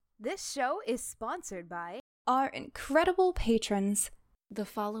This show is sponsored by our incredible patrons. The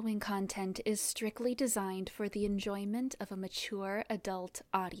following content is strictly designed for the enjoyment of a mature adult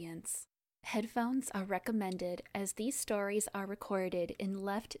audience. Headphones are recommended as these stories are recorded in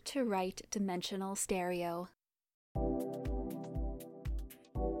left-to-right dimensional stereo.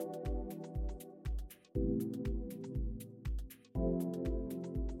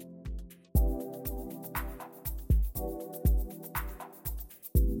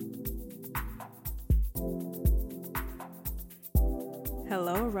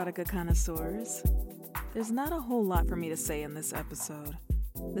 Hello, erotica connoisseurs. There's not a whole lot for me to say in this episode.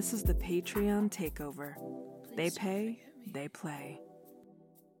 This is the Patreon takeover. They pay, they play.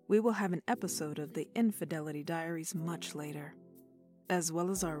 We will have an episode of the Infidelity Diaries much later, as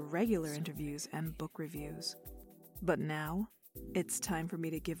well as our regular interviews and book reviews. But now, it's time for me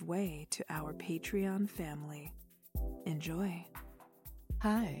to give way to our Patreon family. Enjoy.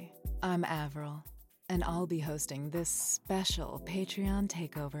 Hi, I'm Avril, and I'll be hosting this special Patreon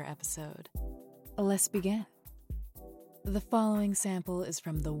takeover episode. Let's begin. The following sample is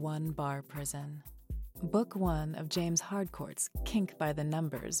from The One Bar Prison, Book 1 of James Harcourt's Kink by the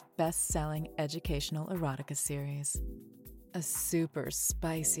Numbers best-selling educational erotica series. A super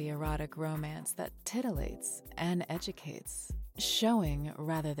spicy erotic romance that titillates and educates, showing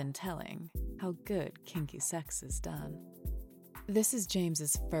rather than telling how good kinky sex is done. This is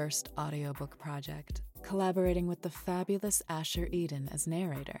James's first audiobook project, collaborating with the fabulous Asher Eden as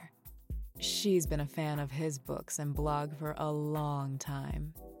narrator. She's been a fan of his books and blog for a long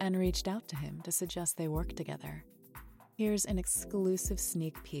time and reached out to him to suggest they work together. Here's an exclusive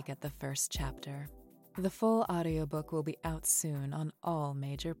sneak peek at the first chapter. The full audiobook will be out soon on all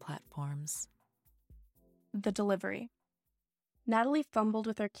major platforms. The delivery. Natalie fumbled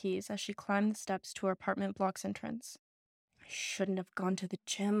with her keys as she climbed the steps to her apartment block's entrance. I shouldn't have gone to the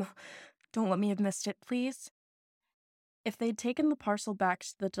gym. Don't let me have missed it, please. If they'd taken the parcel back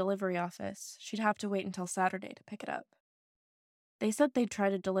to the delivery office, she'd have to wait until Saturday to pick it up. They said they'd try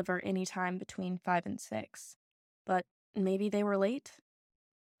to deliver any time between 5 and 6, but maybe they were late?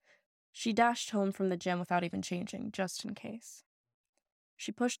 She dashed home from the gym without even changing, just in case.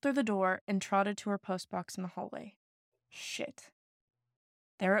 She pushed through the door and trotted to her postbox in the hallway. Shit.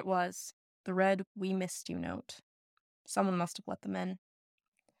 There it was, the red "We missed you" note. Someone must have let them in.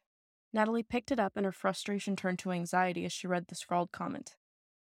 Natalie picked it up and her frustration turned to anxiety as she read the scrawled comment.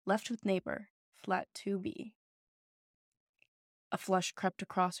 Left with neighbor, flat 2B. A flush crept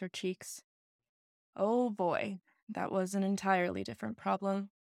across her cheeks. Oh boy, that was an entirely different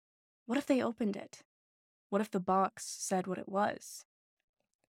problem. What if they opened it? What if the box said what it was?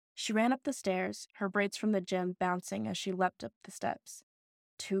 She ran up the stairs, her braids from the gym bouncing as she leapt up the steps.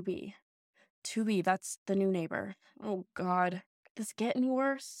 2B. 2B, that's the new neighbor. Oh God, could this get any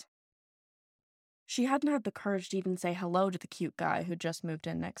worse? She hadn't had the courage to even say hello to the cute guy who just moved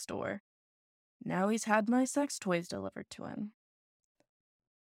in next door. Now he's had my sex toys delivered to him.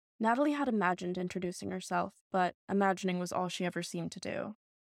 Natalie had imagined introducing herself, but imagining was all she ever seemed to do.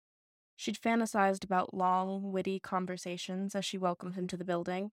 She'd fantasized about long, witty conversations as she welcomed him to the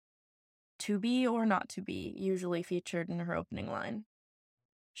building. To be or not to be usually featured in her opening line.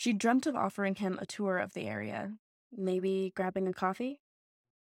 She dreamt of offering him a tour of the area, maybe grabbing a coffee?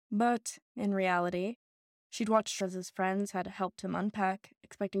 But, in reality, she'd watched as his friends had helped him unpack,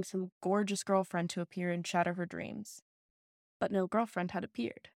 expecting some gorgeous girlfriend to appear and shatter her dreams. But no girlfriend had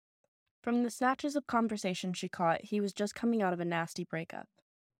appeared. From the snatches of conversation she caught, he was just coming out of a nasty breakup.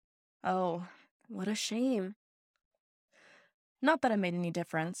 Oh, what a shame. Not that it made any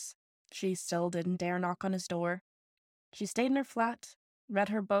difference. She still didn't dare knock on his door. She stayed in her flat, read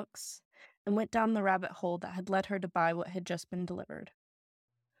her books, and went down the rabbit hole that had led her to buy what had just been delivered.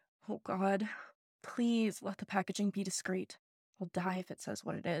 Oh God, please let the packaging be discreet. I'll die if it says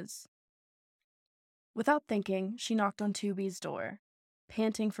what it is. Without thinking, she knocked on 2B's door,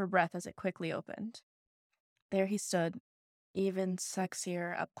 panting for breath as it quickly opened. There he stood, even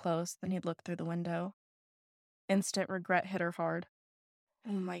sexier up close than he'd looked through the window. Instant regret hit her hard.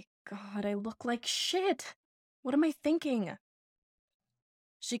 Oh my God, I look like shit! What am I thinking?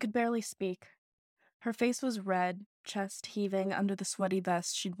 She could barely speak. Her face was red, chest heaving under the sweaty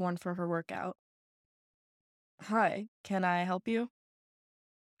vest she'd worn for her workout. Hi, can I help you?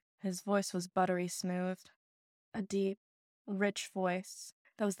 His voice was buttery smooth. A deep, rich voice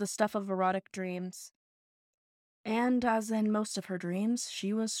that was the stuff of erotic dreams. And as in most of her dreams,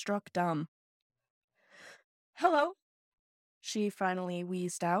 she was struck dumb. Hello, she finally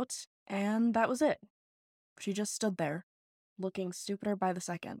wheezed out, and that was it. She just stood there, looking stupider by the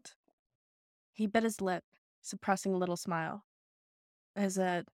second. He bit his lip, suppressing a little smile. Is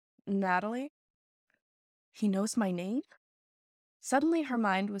it Natalie? He knows my name? Suddenly her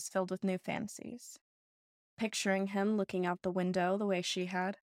mind was filled with new fantasies. Picturing him looking out the window the way she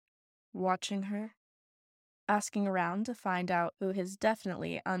had, watching her, asking around to find out who his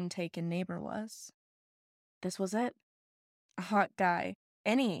definitely untaken neighbor was. This was it. A hot guy,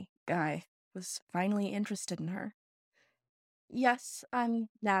 any guy, was finally interested in her. Yes, I'm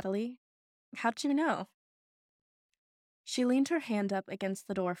Natalie. How'd you know? She leaned her hand up against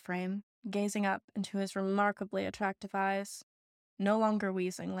the door frame, gazing up into his remarkably attractive eyes, no longer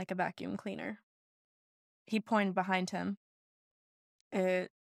wheezing like a vacuum cleaner. He pointed behind him. It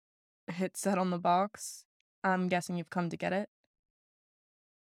said on the box. I'm guessing you've come to get it.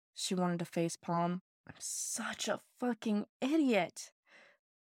 She wanted to facepalm. I'm such a fucking idiot.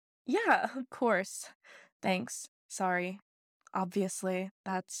 Yeah, of course. Thanks. Sorry. Obviously,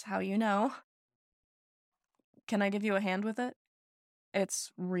 that's how you know. Can I give you a hand with it?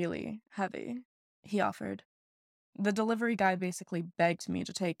 It's really heavy, he offered. The delivery guy basically begged me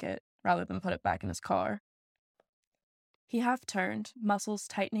to take it, rather than put it back in his car. He half-turned, muscles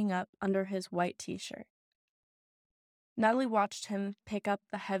tightening up under his white t-shirt. Natalie watched him pick up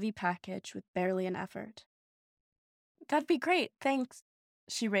the heavy package with barely an effort. That'd be great, thanks.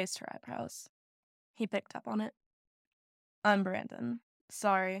 She raised her eyebrows. He picked up on it. I'm Brandon.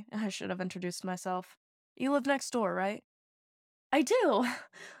 Sorry, I should have introduced myself. You live next door, right? I do.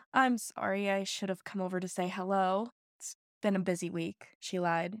 I'm sorry, I should have come over to say hello. It's been a busy week, she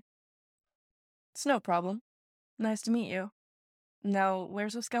lied. It's no problem. Nice to meet you. Now,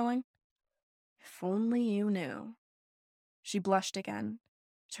 where's this going? If only you knew. She blushed again,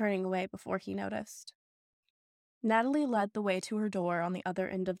 turning away before he noticed. Natalie led the way to her door on the other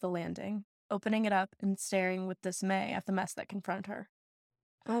end of the landing, opening it up and staring with dismay at the mess that confronted her.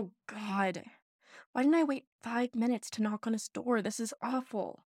 Oh, God. Why didn't I wait 5 minutes to knock on his door? This is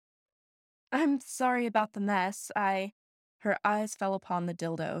awful. I'm sorry about the mess. Her eyes fell upon the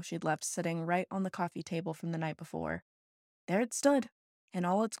dildo she'd left sitting right on the coffee table from the night before. There it stood, in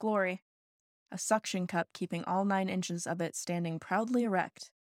all its glory. A suction cup keeping all 9 inches of it standing proudly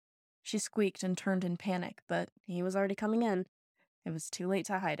erect. She squeaked and turned in panic, but he was already coming in. It was too late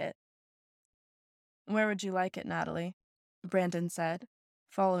to hide it. Where would you like it, Natalie? Brandon said,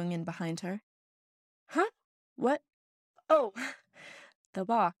 following in behind her. Huh? What? Oh, the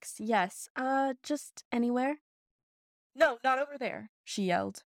box, yes. Just anywhere? No, not over there, she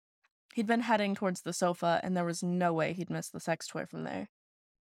yelled. He'd been heading towards the sofa, and there was no way he'd miss the sex toy from there.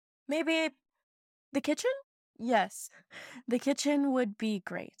 Maybe the kitchen? Yes, the kitchen would be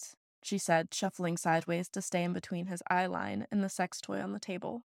great, she said, shuffling sideways to stay in between his eye line and the sex toy on the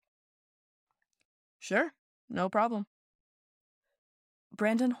table. Sure, no problem.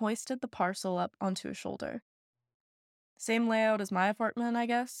 Brandon hoisted the parcel up onto his shoulder. Same layout as my apartment, I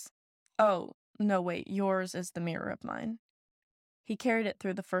guess? Oh, no, wait, yours is the mirror of mine. He carried it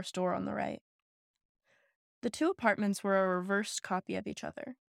through the first door on the right. The 2 apartments were a reversed copy of each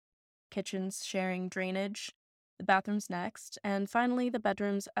other. Kitchens sharing drainage, the bathrooms next, and finally the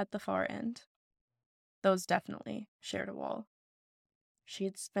bedrooms at the far end. Those definitely shared a wall. She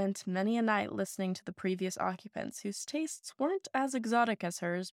had spent many a night listening to the previous occupants whose tastes weren't as exotic as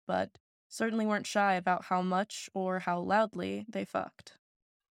hers, but certainly weren't shy about how much or how loudly they fucked.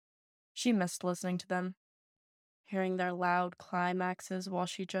 She missed listening to them, hearing their loud climaxes while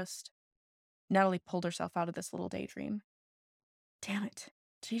she just... Natalie pulled herself out of this little daydream. Damn it.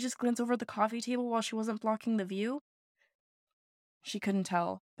 Did he just glance over at the coffee table while she wasn't blocking the view? She couldn't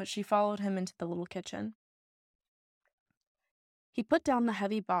tell, but she followed him into the little kitchen. He put down the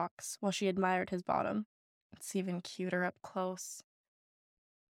heavy box while she admired his bottom. It's even cuter up close.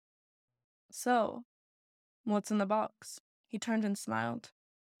 So, what's in the box? He turned and smiled,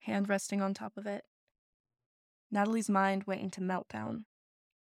 hand resting on top of it. Natalie's mind went into meltdown.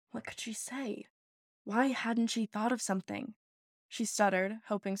 What could she say? Why hadn't she thought of something? She stuttered,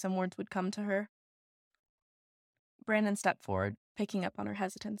 hoping some words would come to her. Brandon stepped forward, picking up on her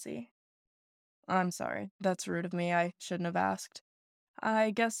hesitancy. I'm sorry, that's rude of me, I shouldn't have asked.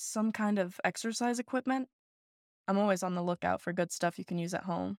 I guess some kind of exercise equipment? I'm always on the lookout for good stuff you can use at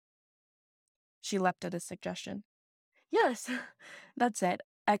home. She leapt at his suggestion. Yes, that's it.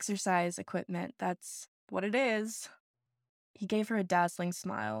 Exercise equipment, that's what it is. He gave her a dazzling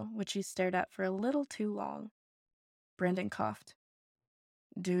smile, which she stared at for a little too long. Brandon coughed.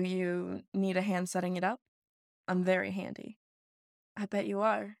 Do you need a hand setting it up? I'm very handy. I bet you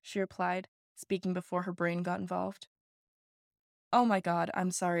are, she replied, speaking before her brain got involved. Oh my God,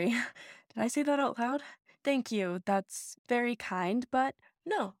 I'm sorry. Did I say that out loud? Thank you, that's very kind, but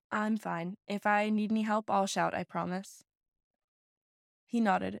no, I'm fine. If I need any help, I'll shout, I promise. He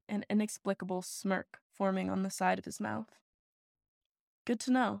nodded, an inexplicable smirk forming on the side of his mouth. Good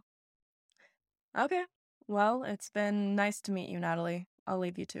to know. Okay, well, it's been nice to meet you, Natalie. I'll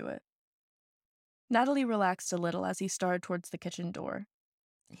leave you to it. Natalie relaxed a little as he started towards the kitchen door.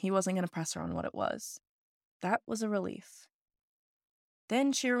 He wasn't going to press her on what it was. That was a relief.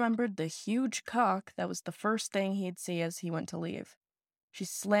 Then she remembered the huge cock that was the first thing he'd see as he went to leave. She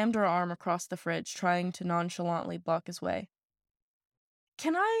slammed her arm across the fridge, trying to nonchalantly block his way.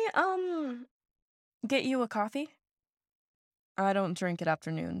 Can I, get you a coffee? I don't drink at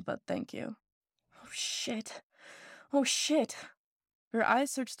afternoon, but thank you. Oh, shit. Oh, shit. Her eyes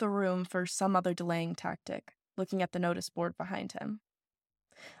searched the room for some other delaying tactic, looking at the notice board behind him.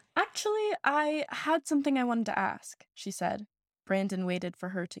 Actually, I had something I wanted to ask, she said. Brandon waited for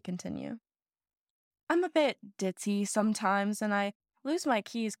her to continue. I'm a bit ditzy sometimes, and I lose my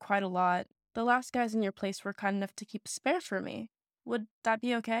keys quite a lot. The last guys in your place were kind enough to keep a spare for me. Would that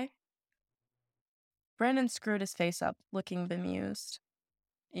be okay? Brandon screwed his face up, looking bemused.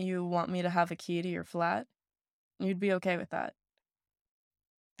 You want me to have a key to your flat? You'd be okay with that.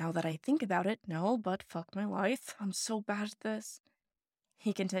 Now that I think about it, no, but fuck my life. I'm so bad at this.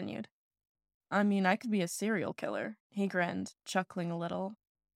 He continued. I mean, I could be a serial killer. He grinned, chuckling a little,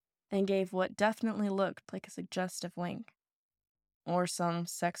 and gave what definitely looked like a suggestive wink. Or some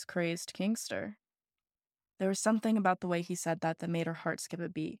sex-crazed kinkster. There was something about the way he said that made her heart skip a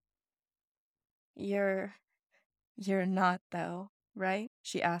beat. You're not, though, right?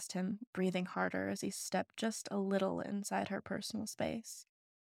 She asked him, breathing harder as he stepped just a little inside her personal space.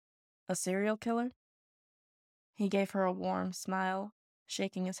 A serial killer? He gave her a warm smile,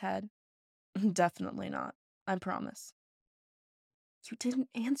 shaking his head. Definitely not, I promise. You didn't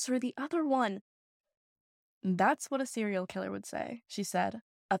answer the other one. That's what a serial killer would say, she said,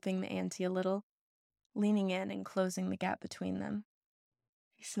 upping the ante a little, leaning in and closing the gap between them.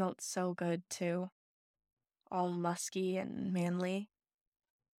 He smelled so good, too. All musky and manly.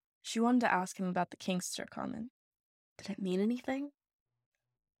 She wanted to ask him about the kinkster comment. Did it mean anything?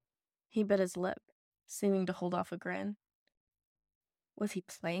 He bit his lip, seeming to hold off a grin. Was he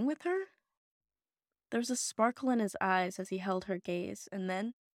playing with her? There was a sparkle in his eyes as he held her gaze, and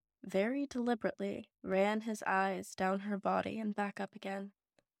then, very deliberately, ran his eyes down her body and back up again.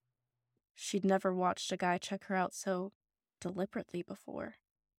 She'd never watched a guy check her out so deliberately before.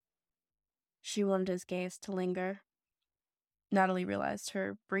 She wanted his gaze to linger. Natalie realized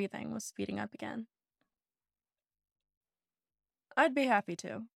her breathing was speeding up again. I'd be happy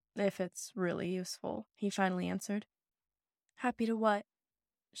to, if it's really useful, he finally answered. Happy to what?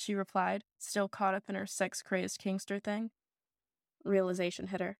 She replied, still caught up in her sex-crazed kinkster thing. Realization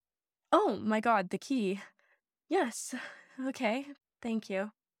hit her. Oh, my God, the key. Yes, okay, thank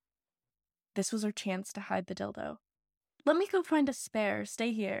you. This was her chance to hide the dildo. Let me go find a spare,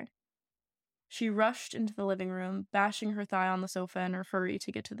 stay here. She rushed into the living room, bashing her thigh on the sofa in her hurry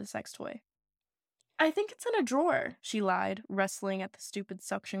to get to the sex toy. I think it's in a drawer, she lied, wrestling at the stupid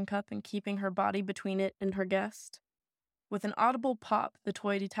suction cup and keeping her body between it and her guest. With an audible pop, the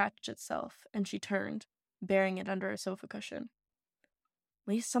toy detached itself, and she turned, bearing it under a sofa cushion.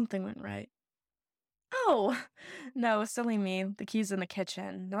 At least something went right. Oh, no, silly me, the key's in the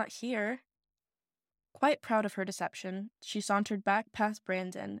kitchen, not here. Quite proud of her deception, she sauntered back past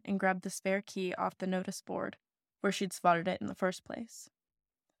Brandon and grabbed the spare key off the notice board, where she'd spotted it in the first place.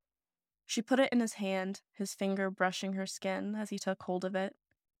 She put it in his hand, his finger brushing her skin as he took hold of it.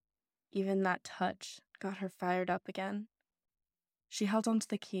 Even that touch got her fired up again. She held onto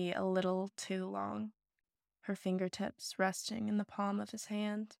the key a little too long, her fingertips resting in the palm of his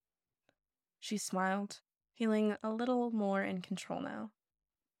hand. She smiled, feeling a little more in control now.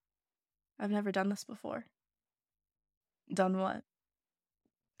 I've never done this before. Done what?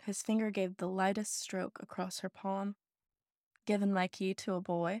 His finger gave the lightest stroke across her palm. Given my key to a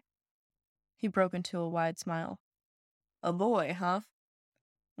boy? He broke into a wide smile. A boy, huh?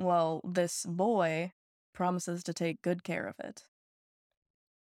 Well, this boy promises to take good care of it.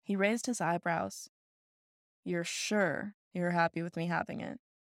 He raised his eyebrows. You're sure you're happy with me having it?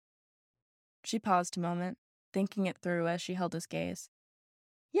 She paused a moment, thinking it through as she held his gaze.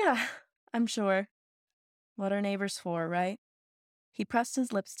 Yeah, I'm sure. What are neighbors for, right? He pressed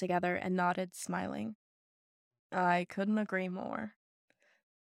his lips together and nodded, smiling. I couldn't agree more.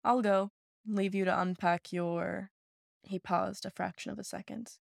 I'll go. Leave you to unpack your... He paused a fraction of a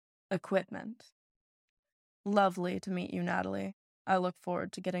second. Equipment. Lovely to meet you, Natalie. I look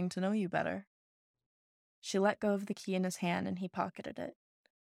forward to getting to know you better. She let go of the key in his hand and he pocketed it,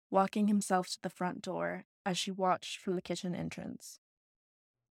 walking himself to the front door as she watched from the kitchen entrance.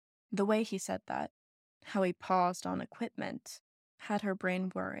 The way he said that, how he paused on equipment, had her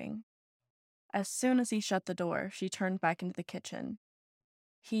brain whirring. As soon as he shut the door, she turned back into the kitchen,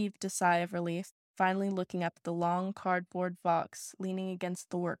 heaved a sigh of relief, finally looking up at the long cardboard box leaning against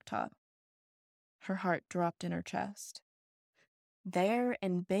the worktop. Her heart dropped in her chest. There,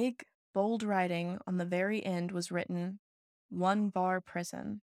 in big, bold writing on the very end, was written, 1 bar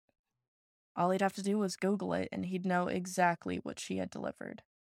prison. All he'd have to do was Google it, and he'd know exactly what she had delivered.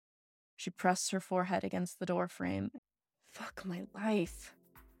 She pressed her forehead against the doorframe. Fuck my life.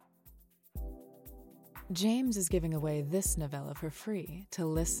 James is giving away this novella for free to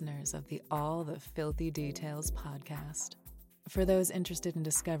listeners of the All the Filthy Details podcast. For those interested in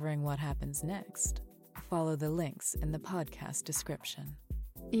discovering what happens next, follow the links in the podcast description.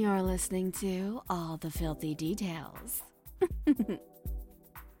 You're listening to All the Filthy Details.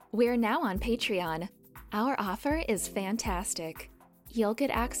 We're now on Patreon. Our offer is fantastic. You'll get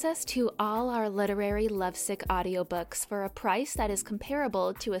access to all our literary lovesick audiobooks for a price that is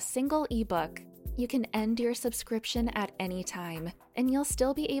comparable to a single ebook. You can end your subscription at any time, and you'll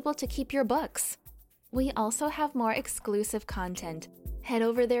still be able to keep your books. We also have more exclusive content. Head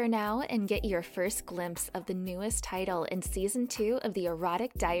over there now and get your first glimpse of the newest title in Season 2 of the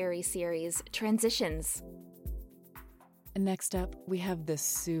erotic diary series, Transitions. Next up, we have the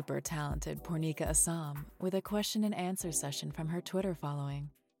super talented Pornika Assam with a question and answer session from her Twitter following.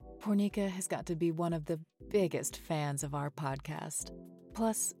 Pornika has got to be one of the biggest fans of our podcast,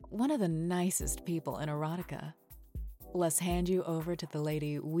 plus one of the nicest people in erotica. Let's hand you over to the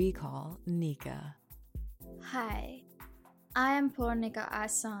lady we call Nika. Hi, I am Pornika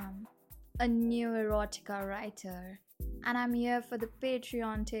Assam, a new erotica writer, and I'm here for the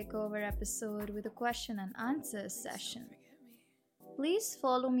Patreon takeover episode with a question and answer session. Please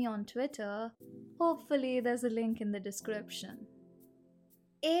follow me on Twitter. Hopefully there's a link in the description.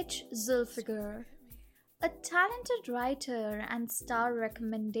 H. Zulfigar, a talented writer and star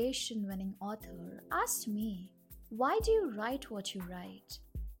recommendation winning author, asked me, why do you write what you write?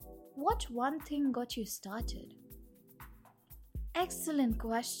 What one thing got you started? Excellent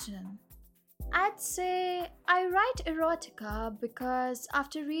question. I'd say I write erotica because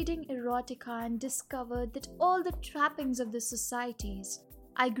after reading erotica and discovered that all the trappings of the societies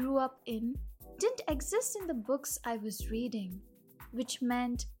I grew up in didn't exist in the books I was reading, which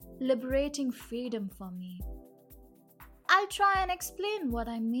meant liberating freedom for me. I'll try and explain what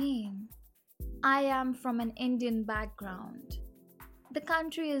I mean. I am from an Indian background. The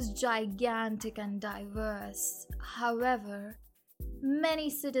country is gigantic and diverse. However, many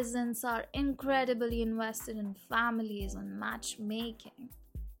citizens are incredibly invested in families and matchmaking.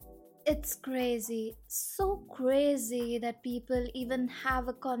 It's crazy, so crazy that people even have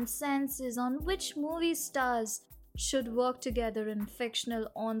a consensus on which movie stars should work together in fictional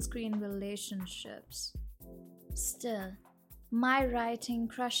on-screen relationships. Still, my writing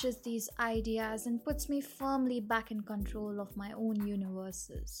crushes these ideas and puts me firmly back in control of my own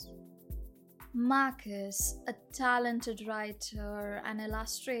universes. Marcus, a talented writer and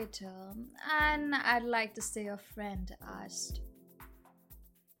illustrator, and I'd like to say a friend, asked,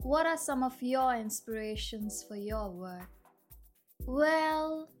 what are some of your inspirations for your work?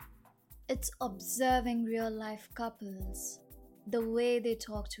 Well, it's observing real-life couples, the way they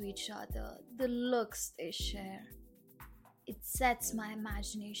talk to each other, the looks they share. It sets my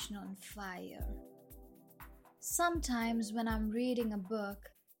imagination on fire. Sometimes when I'm reading a book,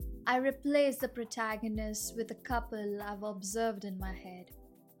 I replace the protagonist with a couple I've observed in my head.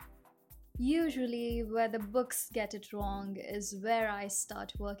 Usually, where the books get it wrong is where I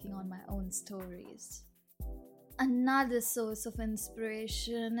start working on my own stories. Another source of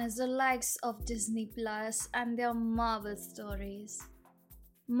inspiration is the likes of Disney Plus and their Marvel stories.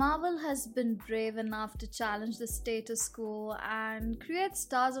 Marvel has been brave enough to challenge the status quo and create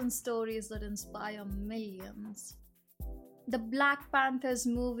stars and stories that inspire millions. The Black Panther's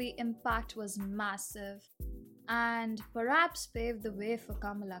movie impact was massive and perhaps paved the way for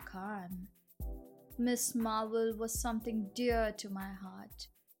Kamala Khan. Miss Marvel was something dear to my heart.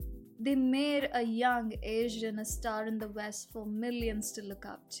 They made a young Asian a star in the West for millions to look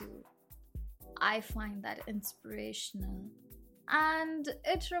up to. I find that inspirational. And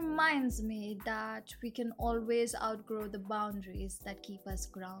it reminds me that we can always outgrow the boundaries that keep us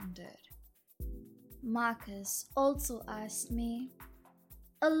grounded. Marcus also asked me,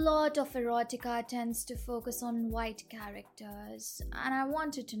 a lot of erotica tends to focus on white characters, and I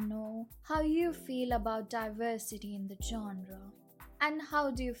wanted to know how you feel about diversity in the genre, and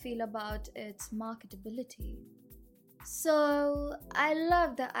how do you feel about its marketability? So, I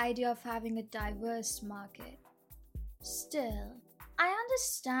love the idea of having a diverse market. Still, I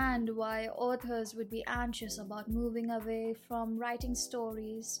understand why authors would be anxious about moving away from writing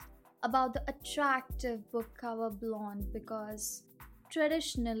stories about the attractive book cover blonde because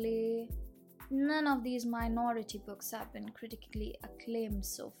traditionally, none of these minority books have been critically acclaimed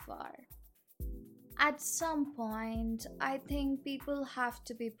so far. At some point, I think people have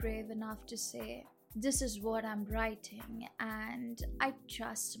to be brave enough to say, this is what I'm writing, and I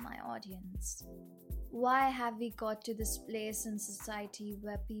trust my audience. Why have we got to this place in society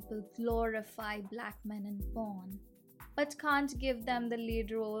where people glorify black men in porn, but can't give them the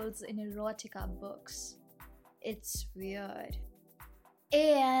lead roles in erotica books? It's weird.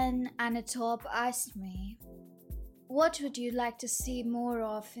 A.N. Anatop asked me, what would you like to see more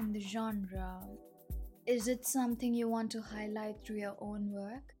of in the genre? Is it something you want to highlight through your own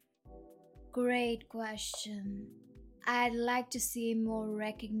work? Great question. I'd like to see more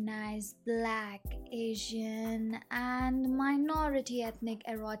recognized Black, Asian, and minority ethnic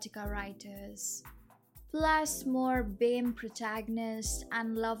erotica writers. Plus more BAME protagonists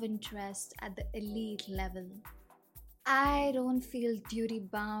and love interest at the elite level. I don't feel duty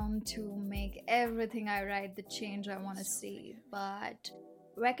bound to make everything I write the change I want to see, but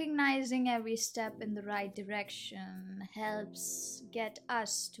recognizing every step in the right direction helps get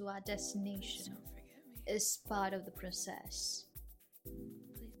us to our destination. Is part of the process.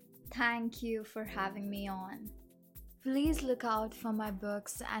 Thank you for having me on. Please look out for my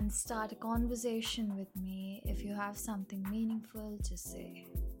books and start a conversation with me if you have something meaningful to say.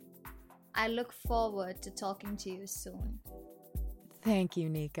 I look forward to talking to you soon. Thank you,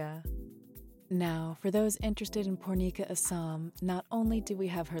 Nika. Now, for those interested in Purnika Assam, not only do we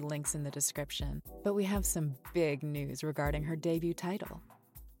have her links in the description, but we have some big news regarding her debut title.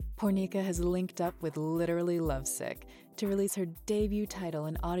 Purnika has linked up with Literally Lovesick to release her debut title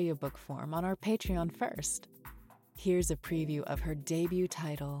in audiobook form on our Patreon first. Here's a preview of her debut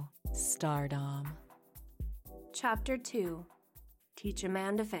title, Stardom. Chapter 2. Teach a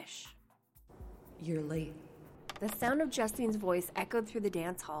Man to Fish. You're late. The sound of Justine's voice echoed through the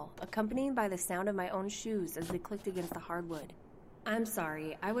dance hall, accompanied by the sound of my own shoes as they clicked against the hardwood. I'm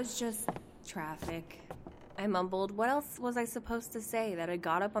sorry, I was just... traffic. I mumbled. What else was I supposed to say? That I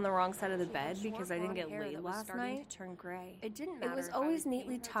got up on the wrong side of the bed because I didn't get laid last night? Turn gray. It didn't matter. It was always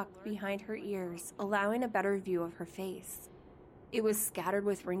neatly tucked behind her ears, allowing a better view of her face. It was scattered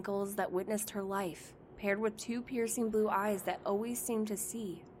with wrinkles that witnessed her life, paired with two piercing blue eyes that always seemed to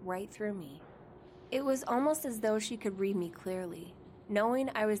see right through me. It was almost as though she could read me clearly, knowing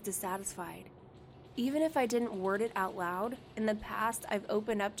I was dissatisfied. Even if I didn't word it out loud, in the past I've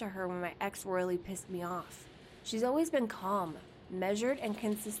opened up to her when my ex royally pissed me off. She's always been calm, measured, and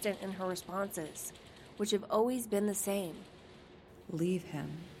consistent in her responses, which have always been the same. Leave him.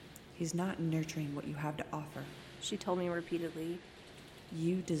 He's not nurturing what you have to offer. She told me repeatedly.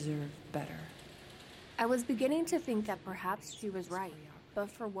 You deserve better. I was beginning to think that perhaps she was right, but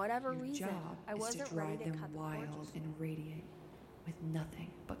for whatever Your reason, job I wasn't is to drive ready to them cut the wild cords. and radiate with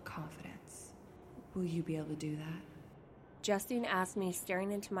nothing but confidence. Will you be able to do that? Justine asked me,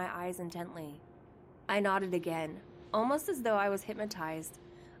 staring into my eyes intently. I nodded again, almost as though I was hypnotized.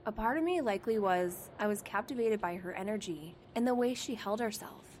 A part of me likely I was captivated by her energy and the way she held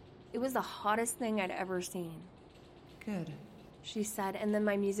herself. It was the hottest thing I'd ever seen. Good. She said, and then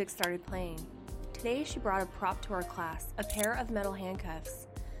my music started playing. Today she brought a prop to our class, a pair of metal handcuffs.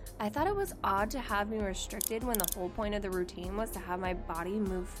 I thought it was odd to have me restricted when the whole point of the routine was to have my body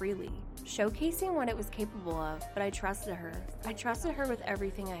move freely, showcasing what it was capable of, but I trusted her. I trusted her with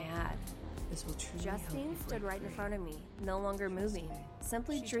everything I had. This will truly Justine stood right in front of me, no longer moving,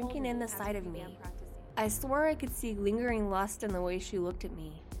 simply drinking in the sight of me. I swore I could see lingering lust in the way she looked at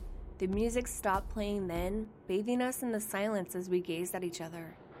me. The music stopped playing then, bathing us in the silence as we gazed at each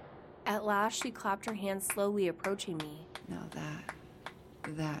other. At last, she clapped her hands slowly, approaching me. Now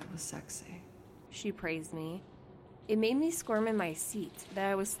that was sexy. She praised me. It made me squirm in my seat that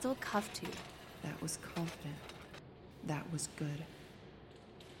I was still cuffed to. That was confident. That was good.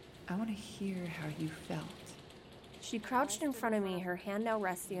 I want to hear how you felt. She crouched in front of me, her hand now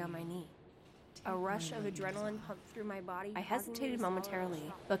resting on my knee. A rush of adrenaline pumped through my body. I hesitated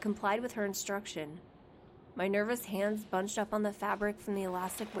momentarily, but complied with her instruction. My nervous hands bunched up on the fabric from the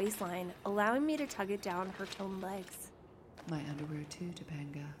elastic waistline, allowing me to tug it down her toned legs. My underwear too,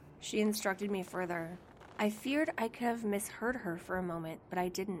 Topanga. She instructed me further. I feared I could have misheard her for a moment, but I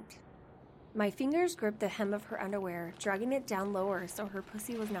didn't. My fingers gripped the hem of her underwear, dragging it down lower so her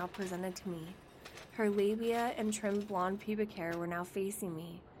pussy was now presented to me. Her labia and trimmed blonde pubic hair were now facing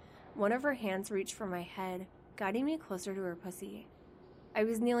me. One of her hands reached for my head, guiding me closer to her pussy. I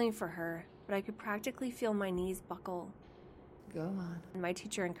was kneeling for her, but I could practically feel my knees buckle. Go on. My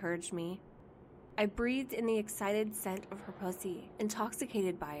teacher encouraged me. I breathed in the excited scent of her pussy,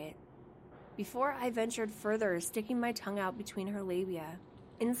 intoxicated by it. Before I ventured further, sticking my tongue out between her labia.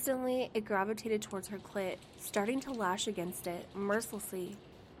 Instantly, it gravitated towards her clit, starting to lash against it, mercilessly.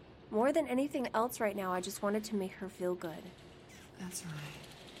 More than anything else right now, I just wanted to make her feel good. That's right.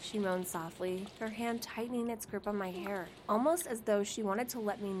 She moaned softly, her hand tightening its grip on my hair, almost as though she wanted to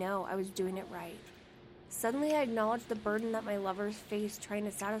let me know I was doing it right. Suddenly, I acknowledged the burden that my lovers faced trying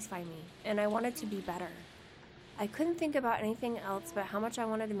to satisfy me, and I wanted to be better. I couldn't think about anything else but how much I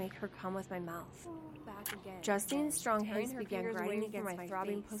wanted to make her come with my mouth. Justine's strong hands began grinding against my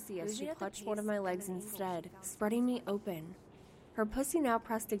throbbing pussy as she clutched one of my legs instead, spreading me open. Her pussy now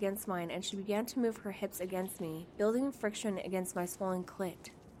pressed against mine, and she began to move her hips against me, building friction against my swollen clit.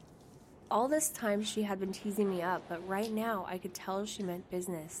 All this time she had been teasing me up, but right now I could tell she meant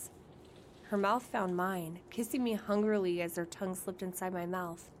business. Her mouth found mine, kissing me hungrily as her tongue slipped inside my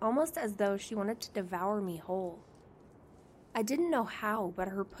mouth, almost as though she wanted to devour me whole. I didn't know how, but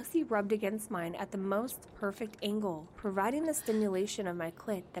her pussy rubbed against mine at the most perfect angle, providing the stimulation of my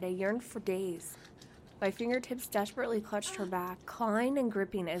clit that I yearned for days. My fingertips desperately clutched her back, clawing and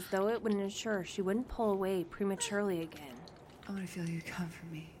gripping as though it would ensure she wouldn't pull away prematurely again. I want to feel you come for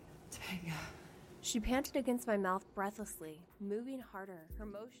me. Topanga. She panted against my mouth breathlessly, moving harder. Her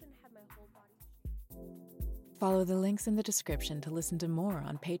motion had my whole body. Follow the links in the description to listen to more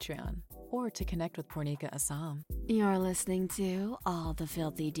on Patreon or to connect with Purnika Assam. You're listening to All the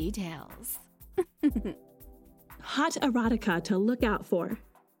Filthy Details. Hot erotica to look out for.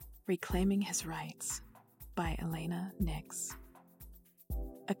 Reclaiming His Rights by Elena Nix.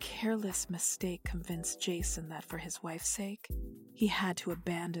 A careless mistake convinced Jason that for his wife's sake, he had to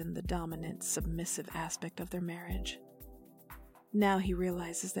abandon the dominant, submissive aspect of their marriage. Now he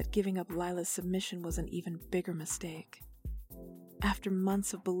realizes that giving up Lila's submission was an even bigger mistake. After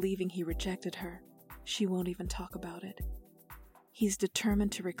months of believing he rejected her, she won't even talk about it. He's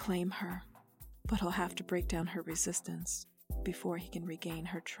determined to reclaim her, but he'll have to break down her resistance before he can regain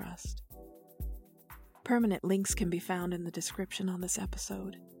her trust. Permanent links can be found in the description on this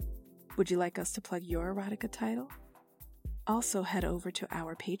episode. Would you like us to plug your erotica title? Also head over to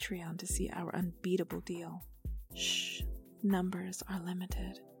our Patreon to see our unbeatable deal. Shh, numbers are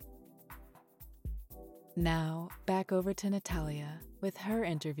limited. Now, back over to Natalia with her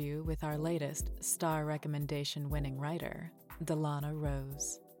interview with our latest star recommendation winning writer, Delana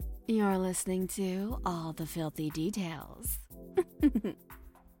Rose. You're listening to All the Filthy Details.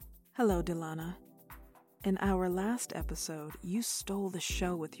 Hello, Delana. In our last episode, you stole the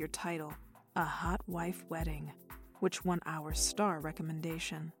show with your title, A Hot Wife Wedding, which won our star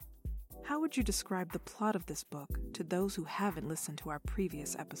recommendation. How would you describe the plot of this book to those who haven't listened to our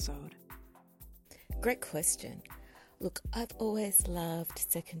previous episode? Great question. Look, I've always loved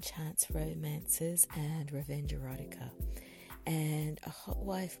second chance romances and revenge erotica. And A Hot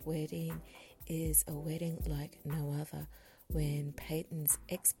Wife Wedding is a wedding like no other, when Peyton's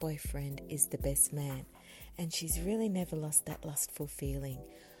ex-boyfriend is the best man, and she's really never lost that lustful feeling.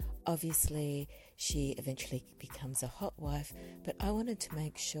 Obviously, she eventually becomes a hot wife, but I wanted to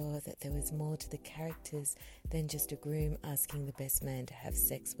make sure that there was more to the characters than just a groom asking the best man to have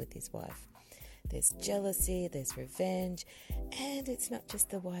sex with his wife. There's jealousy, there's revenge, and it's not just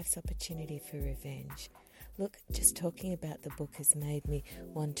the wife's opportunity for revenge. Look, just talking about the book has made me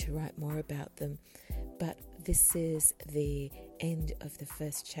want to write more about them, but this is the end of the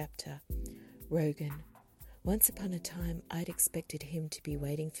first chapter. Rogan. Once upon a time, I'd expected him to be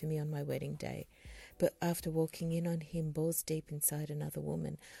waiting for me on my wedding day, but after walking in on him balls deep inside another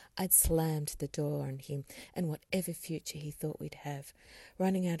woman, I'd slammed the door on him and whatever future he thought we'd have.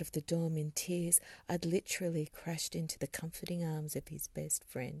 Running out of the dorm in tears, I'd literally crashed into the comforting arms of his best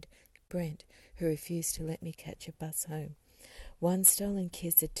friend, Brent, who refused to let me catch a bus home. One stolen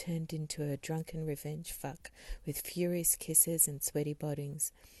kiss had turned into a drunken revenge fuck, with furious kisses and sweaty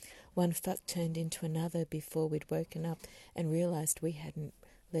boddings. One fuck turned into another before we'd woken up and realised we hadn't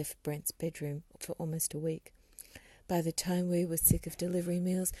left Brent's bedroom for almost a week. By the time we were sick of delivery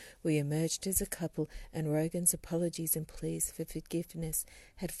meals, we emerged as a couple, and Rogan's apologies and pleas for forgiveness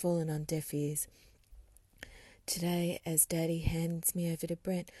had fallen on deaf ears. Today, as Daddy hands me over to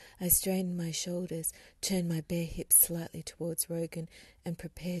Brent, I straighten my shoulders, turn my bare hips slightly towards Rogan, and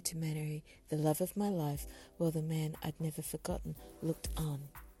prepare to marry the love of my life while the man I'd never forgotten looked on.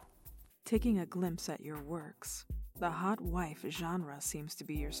 Taking a glimpse at your works, the hot wife genre seems to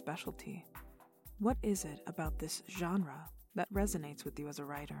be your specialty. What is it about this genre that resonates with you as a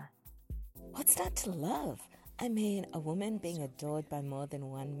writer? What's not to love? I mean, a woman being adored by more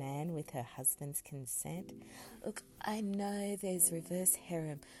than one man with her husband's consent. Look, I know there's reverse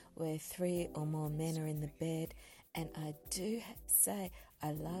harem where 3 or more men are in the bed, and I do say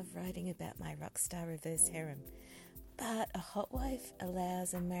I love writing about my rock star reverse harem. But a hot wife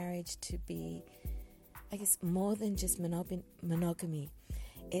allows a marriage to be, I guess, more than just monogamy.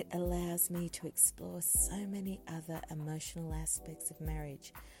 It allows me to explore so many other emotional aspects of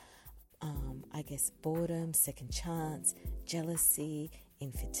marriage. I guess boredom, second chance, jealousy,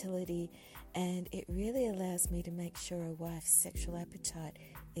 infertility, and it really allows me to make sure a wife's sexual appetite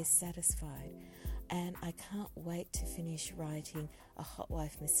is satisfied. And I can't wait to finish writing A Hot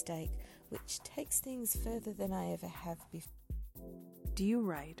Wife Mistake, which takes things further than I ever have before. Do you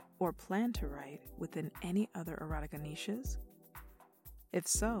write or plan to write within any other erotica niches? If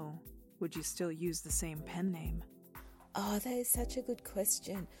so, would you still use the same pen name? Oh, that is such a good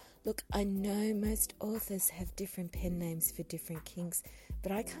question. Look, I know most authors have different pen names for different kinks,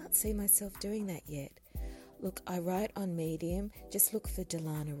 but I can't see myself doing that yet. Look, I write on Medium, just look for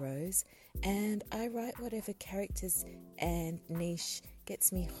Delana Rose, and I write whatever characters and niche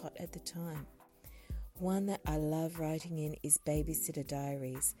gets me hot at the time. One that I love writing in is Babysitter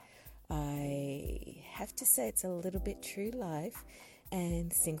Diaries. I have to say it's a little bit true life,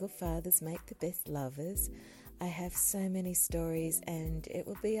 and single fathers make the best lovers. I have so many stories, and it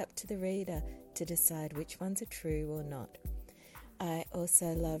will be up to the reader to decide which ones are true or not. I also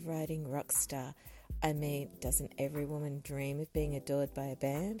love writing Rockstar. I mean, doesn't every woman dream of being adored by a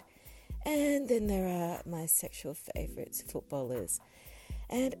band? And then there are my sexual favourites, footballers.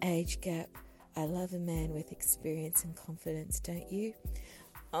 And age gap. I love a man with experience and confidence, don't you?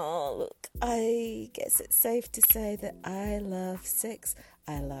 Oh, look, I guess it's safe to say that I love sex.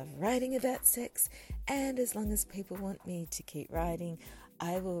 I love writing about sex. And as long as people want me to keep writing,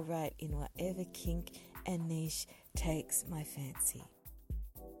 I will write in whatever kink and niche takes my fancy.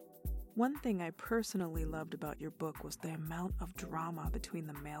 One thing I personally loved about your book was the amount of drama between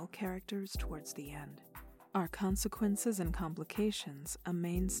the male characters towards the end. Are consequences and complications a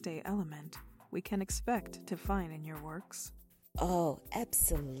mainstay element we can expect to find in your works? Oh,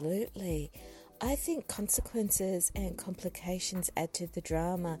 absolutely. I think consequences and complications add to the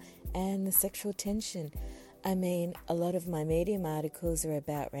drama and the sexual tension. I mean, a lot of my Medium articles are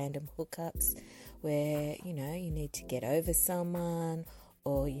about random hookups where, you need to get over someone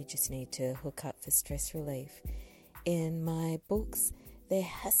or you just need to hook up for stress relief. In my books, there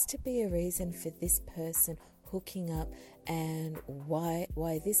has to be a reason for this person hooking up and why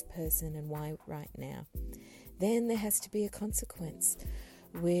this person and why right now. Then there has to be a consequence.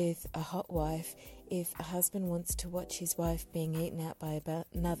 With A Hot Wife, if a husband wants to watch his wife being eaten out by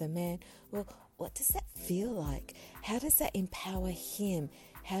another man, well, what does that feel like? How does that empower him?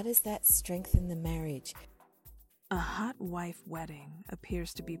 How does that strengthen the marriage? A Hot Wife Wedding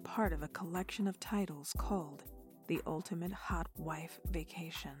appears to be part of a collection of titles called The Ultimate Hot Wife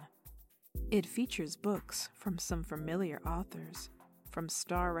Vacation. It features books from some familiar authors, from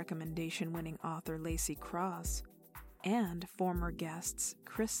star recommendation-winning author Lacey Cross, and former guests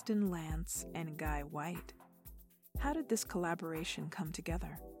Kristen Lance and Guy White. How did this collaboration come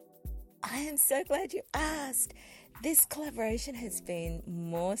together? I am so glad you asked. This collaboration has been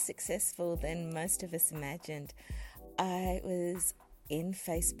more successful than most of us imagined. I was in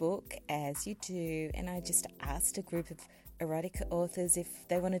Facebook, as you do, and I just asked a group of erotica authors if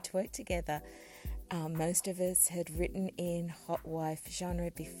they wanted to work together. Most of us had written in hot wife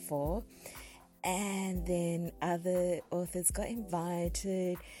genre before, and then other authors got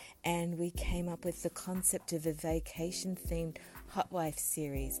invited, and we came up with the concept of a vacation-themed hot wife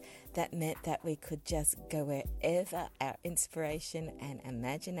series. That meant that we could just go wherever our inspiration and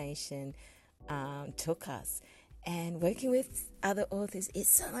imagination took us. And working with other authors is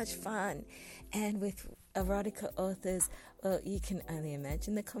so much fun. And with erotica authors, well, you can only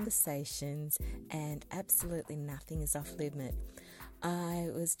imagine the conversations, and absolutely nothing is off limit. I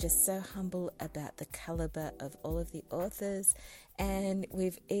was just so humble about the caliber of all of the authors, and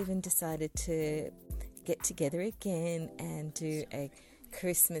we've even decided to get together again and do a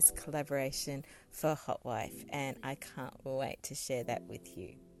Christmas collaboration for Hot Wife, and I can't wait to share that with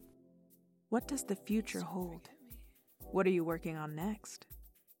you. What does the future hold? What are you working on next?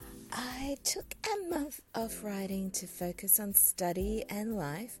 I took a month off writing to focus on study and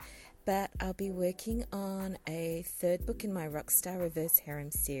life, but I'll be working on a third book in my Rockstar Reverse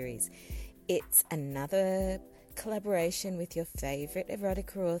Harem series. It's another collaboration with your favourite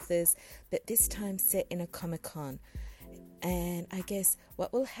erotica authors, but this time set in a Comic-Con. And I guess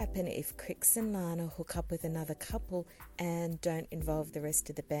what will happen if Crix and Lana hook up with another couple and don't involve the rest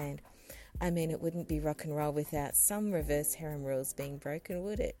of the band? I mean, it wouldn't be rock and roll without some reverse harem rules being broken,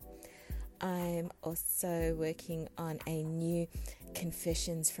 would it? I'm also working on a new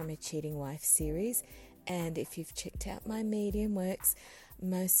Confessions from a Cheating Wife series, and if you've checked out my Medium works,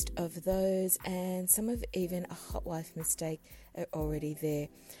 most of those and some of even a hot wife mistake are already there.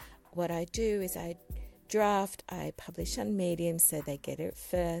 What I do is I draft, I publish on Medium so they get it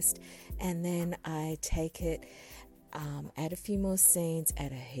first, and then I take it, add a few more scenes,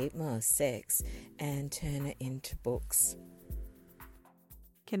 add a heap more sex, and turn it into books.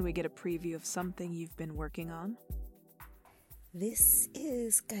 Can we get a preview of something you've been working on? This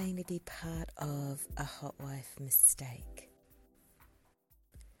is going to be part of a hot wife mistake.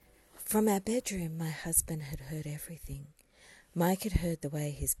 From our bedroom, my husband had heard everything. Mike had heard the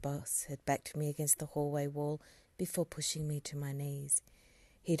way his boss had backed me against the hallway wall before pushing me to my knees.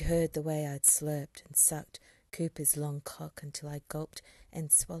 He'd heard the way I'd slurped and sucked Cooper's long cock until I gulped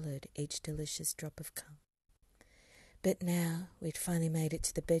and swallowed each delicious drop of cum. But now we'd finally made it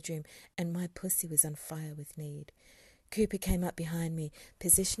to the bedroom, and my pussy was on fire with need. Cooper came up behind me,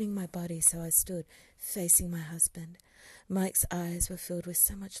 positioning my body so I stood, facing my husband. Mike's eyes were filled with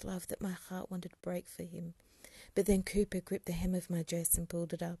so much love that my heart wanted to break for him. But then Cooper gripped the hem of my dress and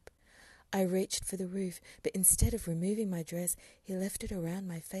pulled it up. I reached for the roof, but instead of removing my dress, he left it around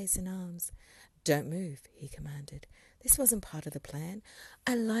my face and arms. "Don't move," he commanded. This wasn't part of the plan.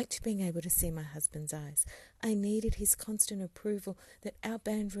 I liked being able to see my husband's eyes. I needed his constant approval that our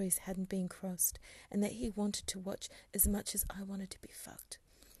boundaries hadn't been crossed and that he wanted to watch as much as I wanted to be fucked.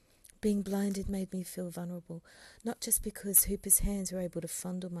 Being blinded made me feel vulnerable, not just because Hooper's hands were able to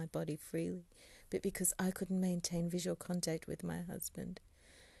fondle my body freely, but because I couldn't maintain visual contact with my husband.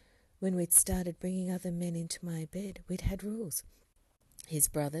 When we'd started bringing other men into my bed, we'd had rules. His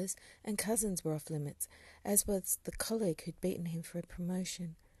brothers and cousins were off limits, as was the colleague who'd beaten him for a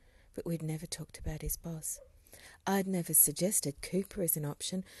promotion. But we'd never talked about his boss. I'd never suggested Cooper as an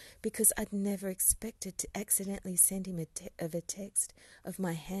option because I'd never expected to accidentally send him a text of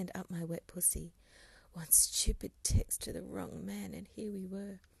my hand up my wet pussy. One stupid text to the wrong man, and here we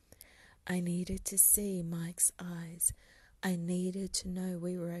were. I needed to see Mike's eyes. I needed to know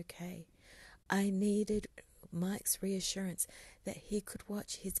we were okay. I needed Mike's reassurance that he could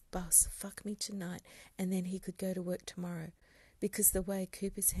watch his boss fuck me tonight and then he could go to work tomorrow. Because the way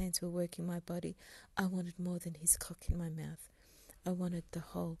Cooper's hands were working my body, I wanted more than his cock in my mouth. I wanted the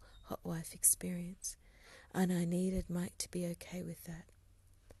whole hot wife experience. And I needed Mike to be okay with that.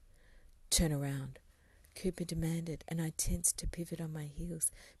 "Turn around," Cooper demanded, and I tensed to pivot on my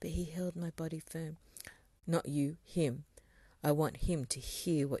heels, but he held my body firm. "Not you, him. I want him to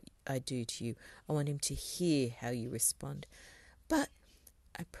hear what I do to you. I want him to hear how you respond." "But,"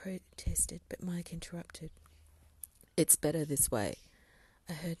 I protested, but Mike interrupted. "It's better this way,"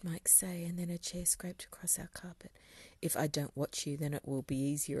 I heard Mike say, and then a chair scraped across our carpet. "If I don't watch you, then it will be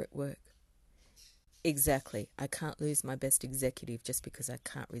easier at work." "Exactly. I can't lose my best executive just because I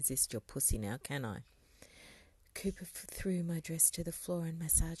can't resist your pussy now, can I?" Cooper threw my dress to the floor and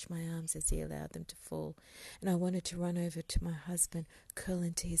massaged my arms as he allowed them to fall, and I wanted to run over to my husband, curl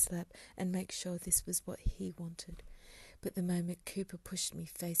into his lap, and make sure this was what he wanted. But the moment Cooper pushed me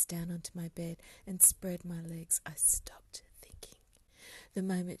face down onto my bed and spread my legs, I stopped thinking. The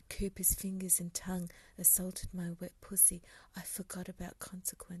moment Cooper's fingers and tongue assaulted my wet pussy, I forgot about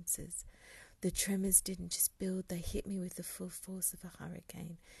consequences. The tremors didn't just build, they hit me with the full force of a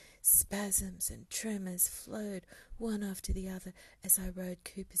hurricane. Spasms and tremors flowed one after the other as I rode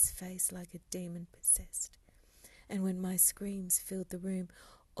Cooper's face like a demon possessed. And when my screams filled the room,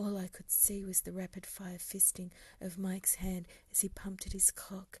 all I could see was the rapid-fire fisting of Mike's hand as he pumped at his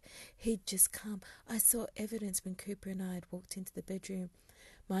cock. He'd just come. I saw evidence when Cooper and I had walked into the bedroom.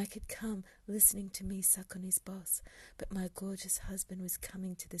 Mike had come, listening to me suck on his boss, but my gorgeous husband was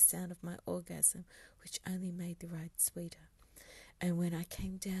coming to the sound of my orgasm, which only made the ride sweeter. And when I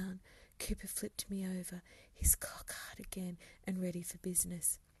came down, Cooper flipped me over, his cock hard again and ready for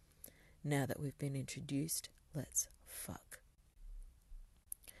business. "Now that we've been introduced, let's fuck."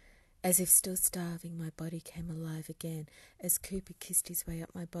 As if still starving, my body came alive again as Cooper kissed his way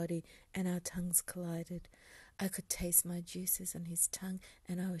up my body and our tongues collided. I could taste my juices on his tongue,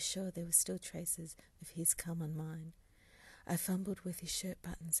 and I was sure there were still traces of his cum on mine. I fumbled with his shirt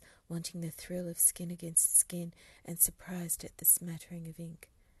buttons, wanting the thrill of skin against skin, and surprised at the smattering of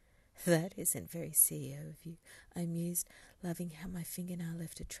ink. "That isn't very CEO of you," I mused, loving how my fingernail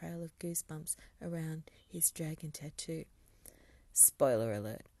left a trail of goosebumps around his dragon tattoo. Spoiler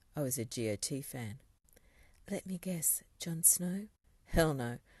alert, I was a GOT fan. "Let me guess, Jon Snow?" "Hell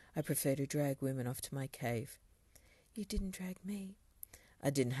no, I prefer to drag women off to my cave." "You didn't drag me." "I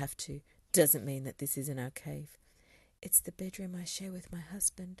didn't have to. Doesn't mean that this isn't our cave. It's the bedroom I share with my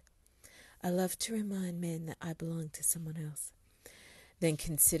husband. I love to remind men that I belong to someone else. Then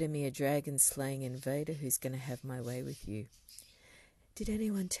consider me a dragon-slaying invader who's going to have my way with you. Did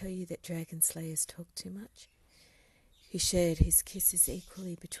anyone tell you that dragon slayers talk too much? He shared his kisses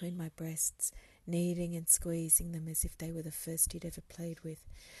equally between my breasts, kneading and squeezing them as if they were the first he'd ever played with,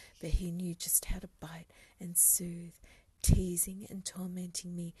 but he knew just how to bite and soothe, teasing and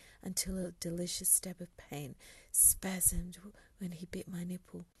tormenting me until a delicious stab of pain spasmed when he bit my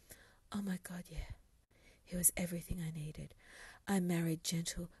nipple. Oh my God, yeah. He was everything I needed. I married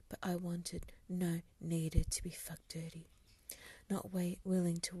gentle, but I needed to be fucked dirty. Not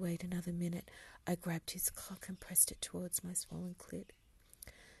willing to wait another minute, I grabbed his cock and pressed it towards my swollen clit.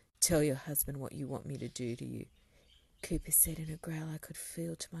 Tell your husband what you want me to do to you, Cooper said in a growl I could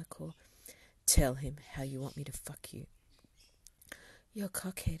feel to my core. Tell him how you want me to fuck you. Your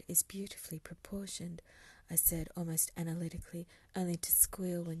cockhead is beautifully proportioned, I said almost analytically, only to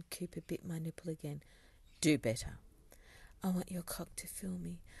squeal when Cooper bit my nipple again. Do better. I want your cock to fill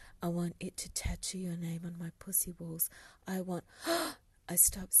me. I want it to tattoo your name on my pussy walls. I want... I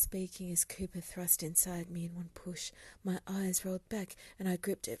stopped speaking as Cooper thrust inside me in one push. My eyes rolled back and I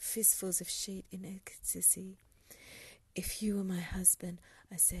gripped at fistfuls of sheet in ecstasy. If you were my husband,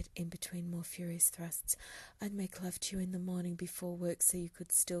 I said in between more furious thrusts, I'd make love to you in the morning before work so you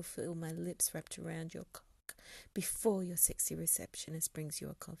could still feel my lips wrapped around your cock before your sexy receptionist brings you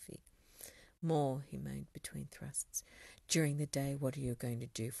a coffee. More, he moaned between thrusts. During the day, what are you going to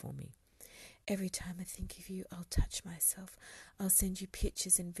do for me? Every time I think of you, I'll touch myself. I'll send you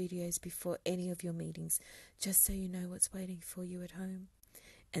pictures and videos before any of your meetings, just so you know what's waiting for you at home.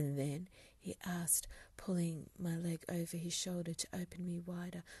 And then, he asked, pulling my leg over his shoulder to open me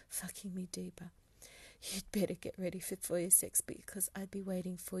wider, fucking me deeper. You'd better get ready for your sex because I'd be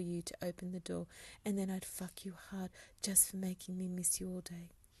waiting for you to open the door, and then I'd fuck you hard just for making me miss you all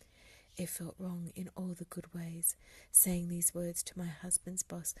day. It felt wrong in all the good ways, saying these words to my husband's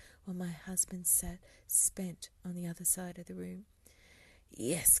boss while my husband sat spent on the other side of the room.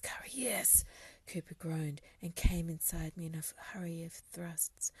 Yes, Curry, yes, Cooper groaned and came inside me in a hurry of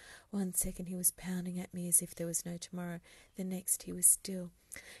thrusts. 1 second he was pounding at me as if there was no tomorrow. The next he was still.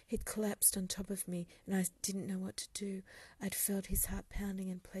 He'd collapsed on top of me and I didn't know what to do. I'd felt his heart pounding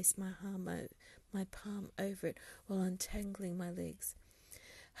and placed my palm over it while untangling my legs.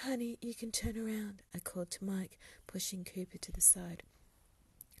 Honey, you can turn around, I called to Mike, pushing Cooper to the side.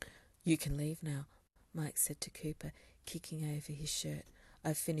 You can leave now, Mike said to Cooper, kicking over his shirt.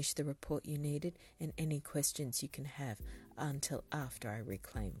 I've finished the report you needed and any questions you can have until after I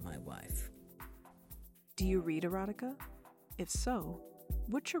reclaim my wife. Do you read erotica? If so,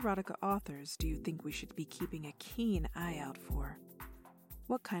 which erotica authors do you think we should be keeping a keen eye out for?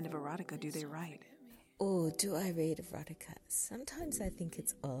 What kind of erotica do they write? Oh, do I read erotica? Sometimes I think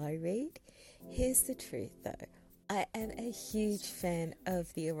it's all I read. Here's the truth, though. I am a huge fan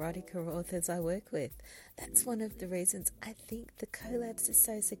of the erotica authors I work with. That's one of the reasons I think the collabs are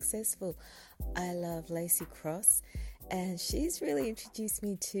so successful. I love Lacey Cross, and she's really introduced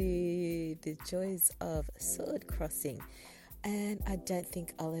me to the joys of sword crossing. And I don't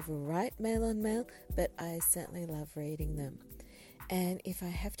think I'll ever write male on male, but I certainly love reading them. And if I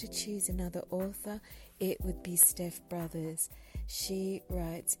have to choose another author, it would be Steph Brothers. She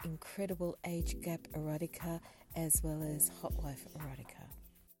writes incredible age gap erotica as well as hot wife erotica.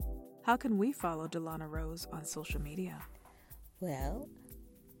 How can we follow Delana Rose on social media? Well,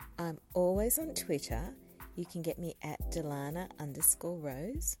 I'm always on Twitter. You can get me at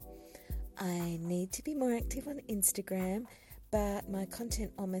Delana_Rose. I need to be more active on Instagram, but my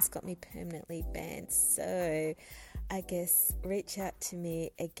content almost got me permanently banned, so I guess reach out to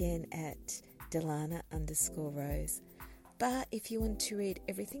me again at Delana_Rose. But if you want to read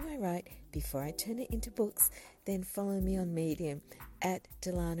everything I write before I turn it into books, then follow me on Medium at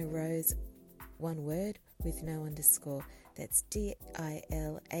Delana Rose, one word with no underscore. That's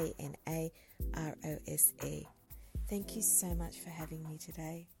DILANAROSE. Thank you so much for having me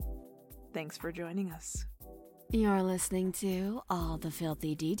today. Thanks for joining us. You're listening to All the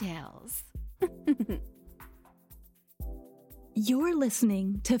Filthy Details. You're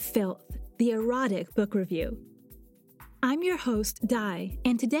listening to Filth, the erotic book review. I'm your host, Di,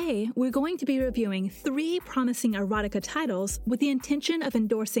 and today we're going to be reviewing 3 promising erotica titles with the intention of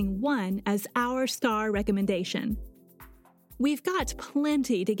endorsing one as our star recommendation. We've got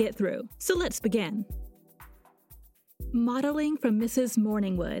plenty to get through, so let's begin. Modeling from Mrs.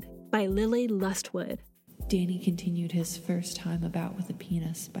 Morningwood by Lily Lustwood. Danny continued his first time about with a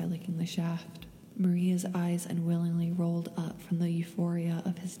penis by licking the shaft. Maria's eyes unwillingly rolled up from the euphoria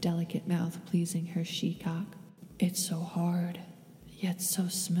of his delicate mouth pleasing her she-cock. It's so hard, yet so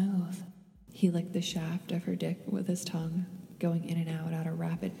smooth. He licked the shaft of her dick with his tongue, going in and out at a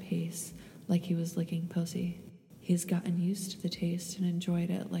rapid pace, like he was licking pussy. He's gotten used to the taste and enjoyed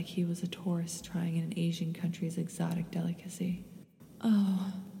it like he was a tourist trying an Asian country's exotic delicacy.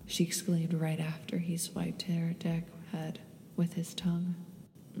 Oh, she exclaimed right after he swiped her dick head with his tongue.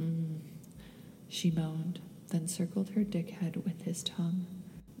 She moaned, then circled her dick head with his tongue.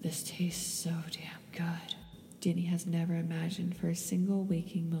 This tastes so damn good. Danny has never imagined for a single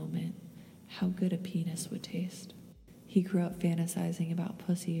waking moment how good a penis would taste. He grew up fantasizing about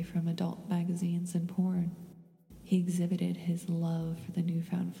pussy from adult magazines and porn. He exhibited his love for the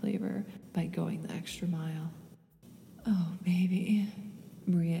newfound flavor by going the extra mile. Oh, baby,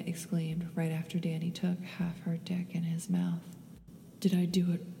 Maria exclaimed right after Danny took half her dick in his mouth. Did I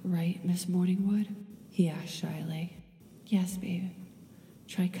do it right, Miss Morningwood? He asked shyly. Yes, babe.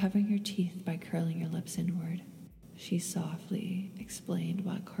 Try covering your teeth by curling your lips inward, she softly explained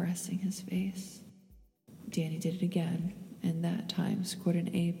while caressing his face. Danny did it again, and that time scored an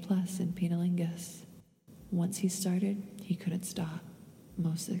A+ in Penalingus. Once he started, he couldn't stop,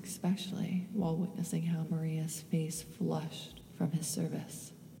 most especially while witnessing how Maria's face flushed from his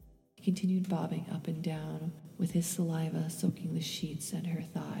service. He continued bobbing up and down, with his saliva soaking the sheets and her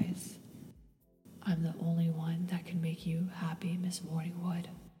thighs. I'm the only one that can make you happy, Miss Morningwood.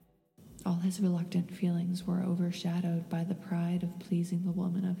 All his reluctant feelings were overshadowed by the pride of pleasing the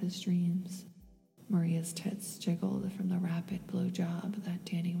woman of his dreams. Maria's tits jiggled from the rapid blowjob that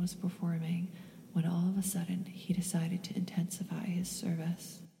Danny was performing when all of a sudden he decided to intensify his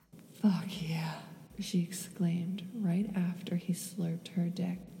service. Fuck yeah, she exclaimed right after he slurped her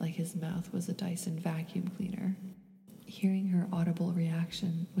dick like his mouth was a Dyson vacuum cleaner. Hearing her audible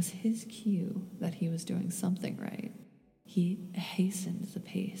reaction was his cue that he was doing something right. He hastened the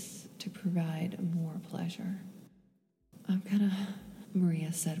pace to provide more pleasure.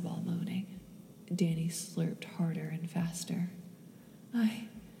 Maria said while moaning. Danny slurped harder and faster.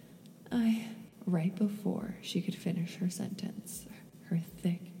 Right before she could finish her sentence, her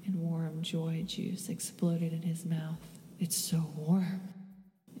thick and warm joy juice exploded in his mouth. It's so warm.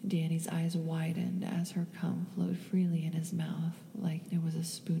 Danny's eyes widened as her cum flowed freely in his mouth like it was a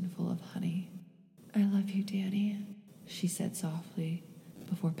spoonful of honey. I love you, Danny, she said softly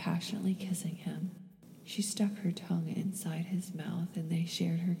before passionately kissing him. She stuck her tongue inside his mouth and they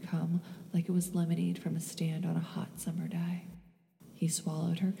shared her cum like it was lemonade from a stand on a hot summer day. He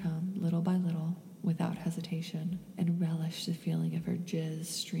swallowed her cum little by little, without hesitation, and relished the feeling of her jizz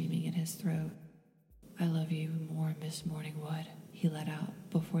streaming in his throat. I love you more, Miss Morningwood, he let out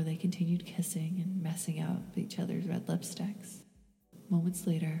before they continued kissing and messing out each other's red lipsticks. Moments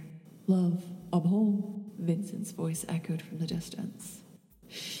later, love, I'm home, Vincent's voice echoed from the distance.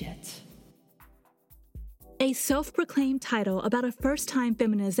 Shit. A self-proclaimed title about a first-time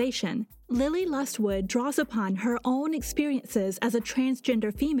feminization, Lily Lustwood draws upon her own experiences as a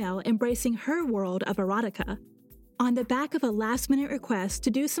transgender female embracing her world of erotica. On the back of a last-minute request to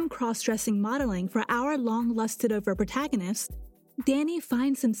do some cross-dressing modeling for our long-lusted-over protagonist, Danny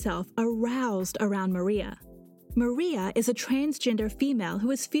finds himself aroused around Maria. Maria is a transgender female who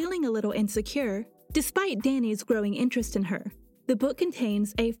is feeling a little insecure, despite Danny's growing interest in her. The book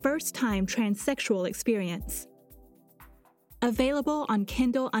contains a first-time transsexual experience. Available on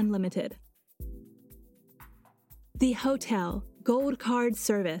Kindle Unlimited. The Hotel, Gold Card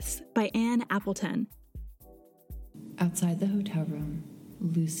Service by Anne Appleton. Outside the hotel room,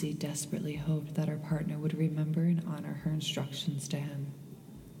 Lucy desperately hoped that her partner would remember and honor her instructions to him.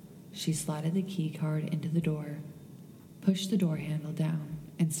 She slotted the key card into the door, pushed the door handle down,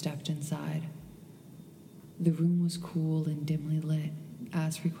 and stepped inside. The room was cool and dimly lit,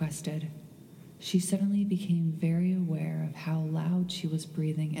 as requested. She suddenly became very aware of how loud she was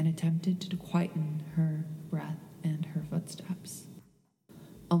breathing and attempted to quieten her breath and her footsteps.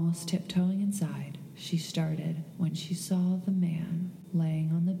 Almost tiptoeing inside, she started when she saw the man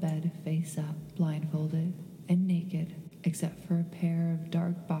laying on the bed face up, blindfolded and naked, except for a pair of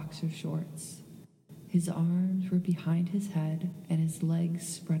dark boxer shorts. His arms were behind his head and his legs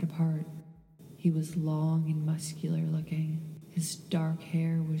spread apart. He was long and muscular looking. His dark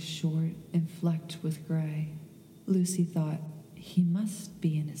hair was short and flecked with gray. Lucy thought he must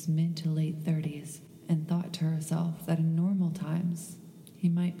be in his mid to late 30s and thought to herself that in normal times he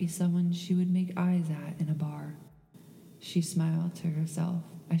might be someone she would make eyes at in a bar. She smiled to herself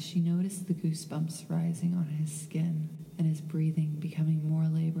as she noticed the goosebumps rising on his skin and his breathing becoming more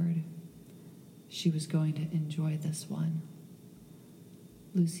labored. She was going to enjoy this one.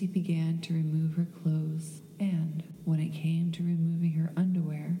 Lucy began to remove her clothes, and when it came to removing her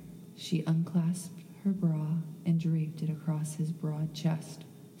underwear, she unclasped her bra and draped it across his broad chest.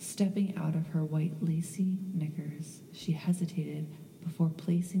 Stepping out of her white lacy knickers, she hesitated before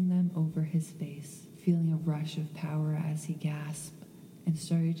placing them over his face, feeling a rush of power as he gasped and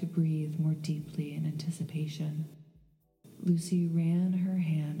started to breathe more deeply in anticipation. Lucy ran her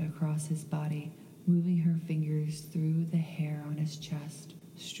hand across his body, moving her fingers through the hair on his chest,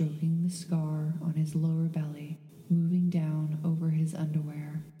 stroking the scar on his lower belly, moving down over his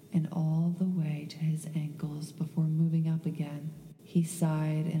underwear and all the way to his ankles before moving up again. He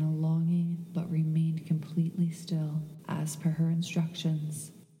sighed in a longing but remained completely still, as per her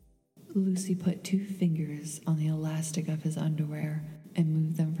instructions. Lucy put 2 fingers on the elastic of his underwear and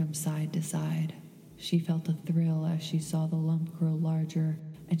moved them from side to side. She felt a thrill as she saw the lump grow larger,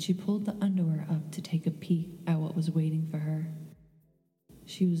 and she pulled the underwear up to take a peek at what was waiting for her.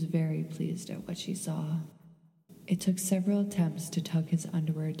 She was very pleased at what she saw. It took several attempts to tug his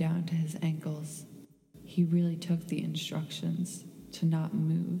underwear down to his ankles. He really took the instructions to not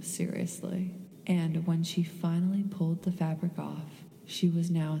move seriously, and when she finally pulled the fabric off, she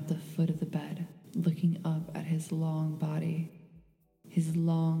was now at the foot of the bed, looking up at his long body. His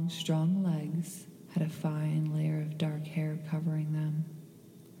long, strong legs had a fine layer of dark hair covering them.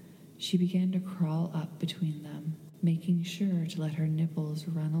 She began to crawl up between them, making sure to let her nipples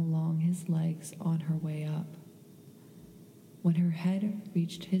run along his legs on her way up. When her head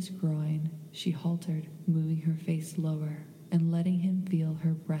reached his groin, she halted, moving her face lower and letting him feel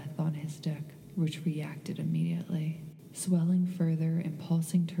her breath on his dick, which reacted immediately, swelling further and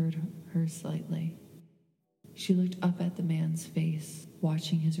pulsing toward her slightly. She looked up at the man's face,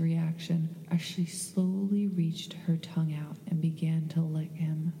 watching his reaction as she slowly reached her tongue out and began to lick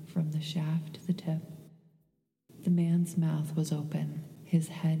him from the shaft to the tip. The man's mouth was open, his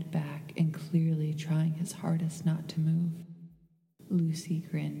head back and clearly trying his hardest not to move. Lucy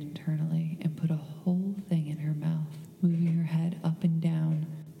grinned internally and put a whole thing in her mouth, moving her head up and down,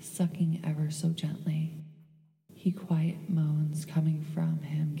 sucking ever so gently. His quiet moans coming from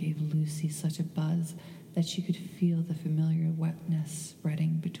him gave Lucy such a buzz that she could feel the familiar wetness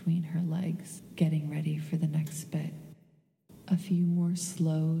spreading between her legs, getting ready for the next bit. A few more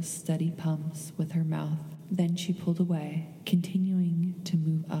slow, steady pumps with her mouth, then she pulled away, continuing to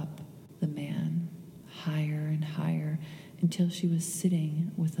move up the man, higher and higher, until she was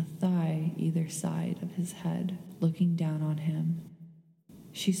sitting with a thigh either side of his head, looking down on him.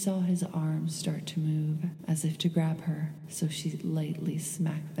 She saw his arms start to move, as if to grab her, so she lightly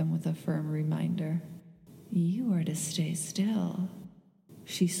smacked them with a firm reminder. "You are to stay still."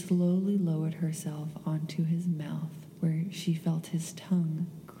 She slowly lowered herself onto his mouth, where she felt his tongue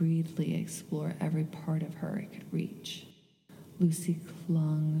greedily explore every part of her it could reach. Lucy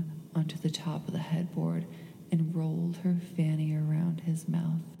clung onto the top of the headboard and rolled her fanny around his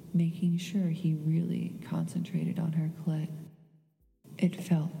mouth, making sure he really concentrated on her clit. It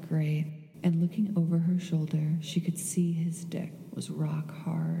felt great, and looking over her shoulder, she could see his dick was rock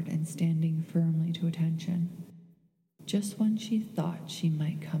hard and standing firmly to attention. Just when she thought she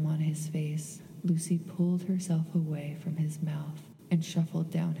might come on his face, Lucy pulled herself away from his mouth and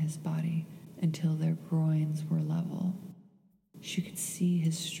shuffled down his body until their groins were level. She could see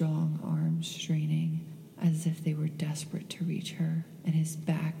his strong arms straining, as if they were desperate to reach her, and his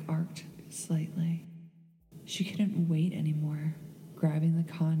back arched slightly. She couldn't wait anymore. Grabbing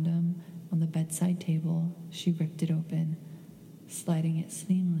the condom on the bedside table, she ripped it open, sliding it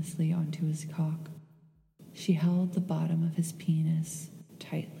seamlessly onto his cock. She held the bottom of his penis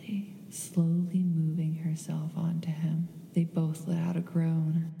tightly, slowly moving herself onto him. They both let out a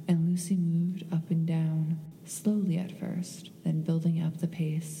groan, and Lucy moved up and down, slowly at first, then building up the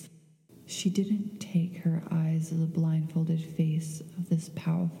pace. She didn't take her eyes of the blindfolded face of this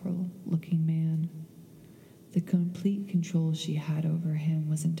powerful-looking man. The complete control she had over him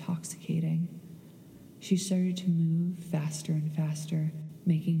was intoxicating. She started to move faster and faster,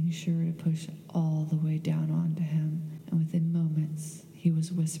 making sure to push all the way down onto him, and within moments, he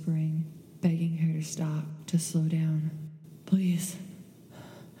was whispering, begging her to stop, to slow down. "Please,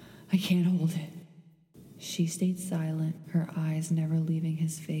 I can't hold it." She stayed silent, her eyes never leaving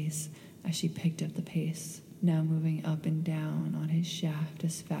his face as she picked up the pace, now moving up and down on his shaft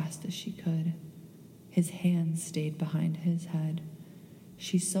as fast as she could. His hands stayed behind his head.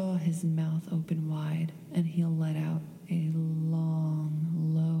 She saw his mouth open wide, and he let out a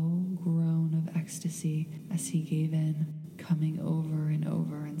long, low groan of ecstasy as he gave in, coming over and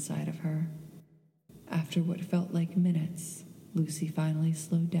over inside of her. After what felt like minutes, Lucy finally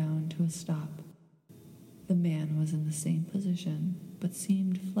slowed down to a stop. The man was in the same position, but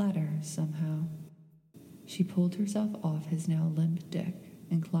seemed flatter somehow. She pulled herself off his now limp dick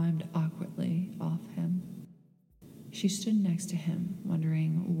and climbed awkwardly off him. She stood next to him,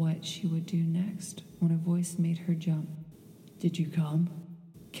 wondering what she would do next, when a voice made her jump. "Did you come?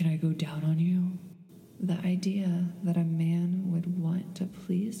 Can I go down on you?" The idea that a man would want to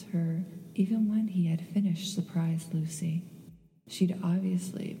please her even when he had finished surprised Lucy. She'd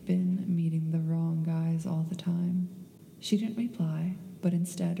obviously been meeting the wrong guys all the time. She didn't reply, but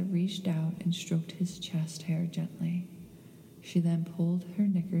instead reached out and stroked his chest hair gently. She then pulled her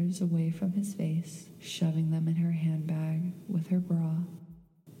knickers away from his face, shoving them in her handbag with her bra.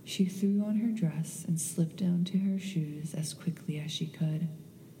 She threw on her dress and slipped down to her shoes as quickly as she could.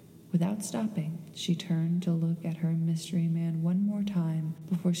 Without stopping, she turned to look at her mystery man one more time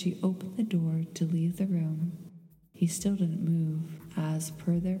before she opened the door to leave the room. He still didn't move, as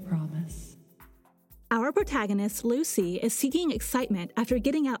per their promise. Our protagonist, Lucy, is seeking excitement after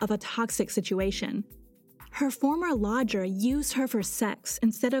getting out of a toxic situation. Her former lodger used her for sex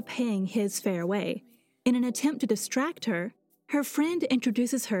instead of paying his fair way. In an attempt to distract her, her friend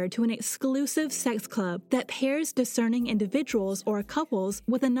introduces her to an exclusive sex club that pairs discerning individuals or couples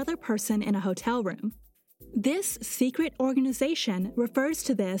with another person in a hotel room. This secret organization refers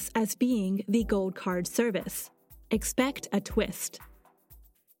to this as being the Gold Card Service. Expect a twist.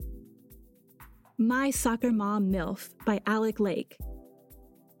 My Soccer Mom MILF by Alec Lake.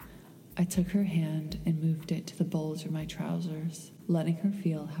 I took her hand and moved it to the bulge of my trousers, letting her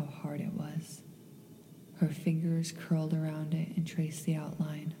feel how hard it was. Her fingers curled around it and traced the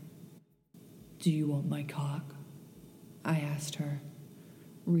outline. "Do you want my cock?" I asked her.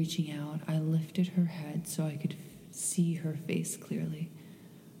 Reaching out, I lifted her head so I could see her face clearly.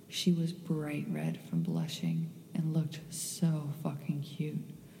 She was bright red from blushing and looked so fucking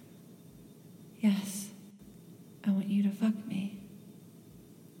cute. "Yes, I want you to fuck me."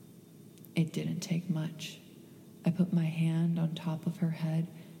 It didn't take much. I put my hand on top of her head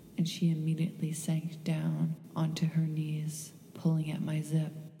and she immediately sank down onto her knees, pulling at my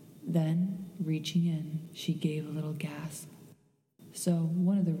zip. Then, reaching in, she gave a little gasp. So,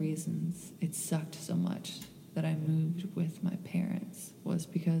 one of the reasons it sucked so much that I moved with my parents was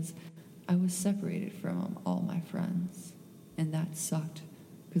because I was separated from all my friends. And that sucked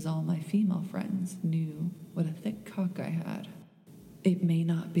because all my female friends knew what a thick cock I had. It may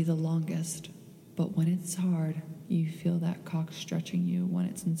not be the longest, but when it's hard, you feel that cock stretching you when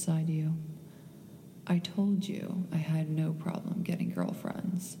it's inside you. I told you I had no problem getting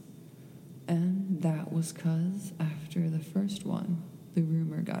girlfriends. And that was 'cause after the first one, the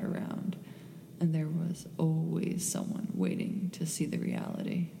rumor got around, and there was always someone waiting to see the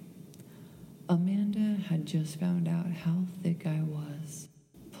reality. Amanda had just found out how thick I was.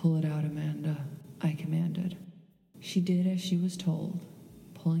 "Pull it out, Amanda," I commanded. She did as she was told,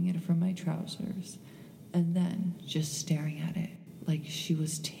 pulling it from my trousers, and then just staring at it like she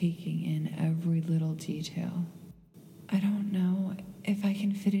was taking in every little detail. "I don't know if I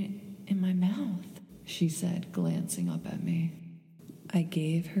can fit it in my mouth," she said, glancing up at me. I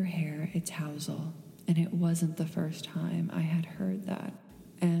gave her hair a tousle, and it wasn't the first time I had heard that,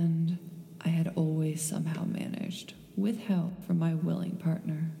 and I had always somehow managed, with help from my willing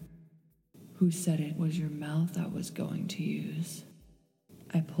partner. "Who said it was your mouth I was going to use?"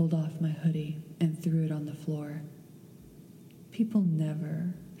 I pulled off my hoodie and threw it on the floor. People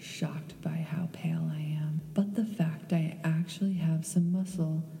never shocked by how pale I am, but the fact I actually have some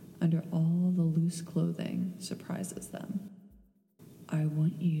muscle under all the loose clothing surprises them. "I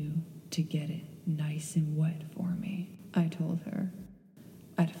want you to get it nice and wet for me," I told her.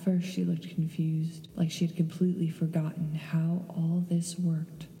 At first she looked confused, like she had completely forgotten how all this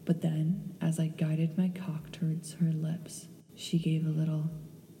worked. But then, as I guided my cock towards her lips, she gave a little,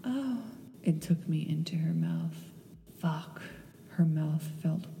 "Oh," and took me into her mouth. Fuck, her mouth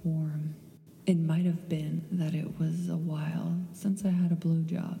felt warm. It might have been that it was a while since I had a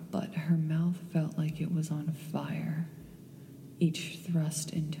blowjob, but her mouth felt like it was on fire. Each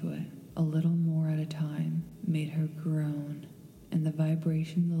thrust into it, a little more at a time, made her groan, and the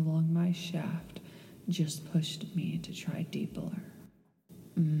vibrations along my shaft just pushed me to try deeper.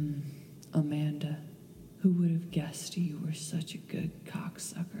 Amanda, who would have guessed you were such a good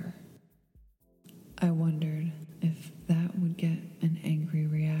cocksucker? I wondered if that would get an angry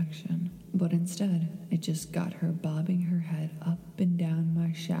reaction, but instead it just got her bobbing her head up and down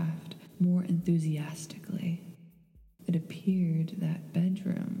my shaft more enthusiastically. It appeared that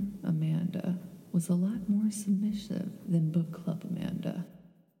bedroom Amanda was a lot more submissive than book club Amanda.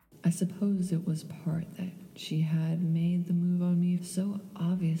 I suppose it was part that She had made the move on me, so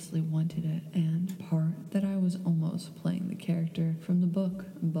obviously wanted it, and part that I was almost playing the character from the book,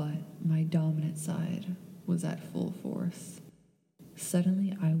 but my dominant side was at full force.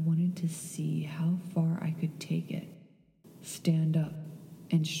 Suddenly, I wanted to see how far I could take it, stand up,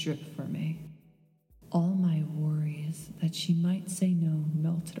 and strip for me. All my worries that she might say no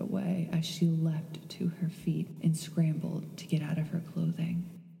melted away as she leapt to her feet and scrambled to get out of her clothing.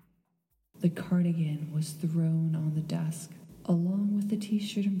 The cardigan was thrown on the desk, along with the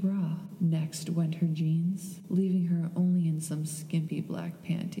t-shirt and bra. Next went her jeans, leaving her only in some skimpy black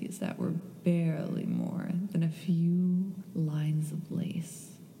panties that were barely more than a few lines of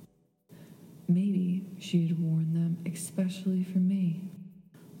lace. Maybe she had worn them especially for me.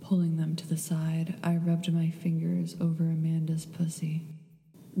 Pulling them to the side, I rubbed my fingers over Amanda's pussy.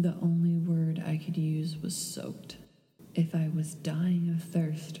 The only word I could use was soaked. If I was dying of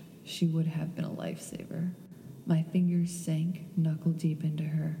thirst, she would have been a lifesaver. My fingers sank knuckle deep into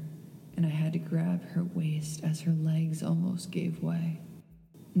her, and I had to grab her waist as her legs almost gave way.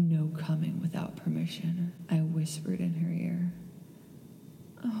 No coming without permission, I whispered in her ear.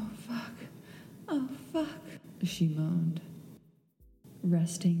 "Oh, fuck. Oh, fuck," she moaned.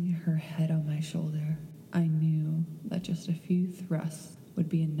 Resting her head on my shoulder, I knew that just a few thrusts would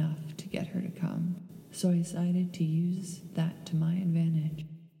be enough to get her to come, so I decided to use that to my advantage.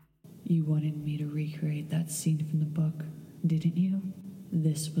 "You wanted me to recreate that scene from the book, didn't you?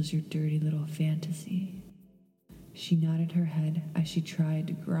 This was your dirty little fantasy." She nodded her head as she tried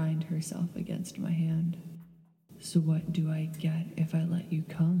to grind herself against my hand. "So what do I get if I let you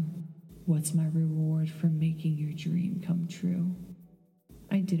come? What's my reward for making your dream come true?"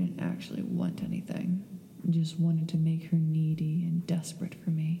 I didn't actually want anything, just wanted to make her needy and desperate for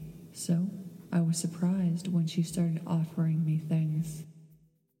me. So I was surprised when she started offering me things.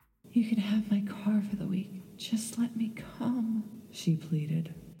 "You can have my car for the week. Just let me come," she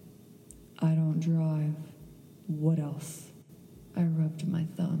pleaded. "I don't drive. What else?" I rubbed my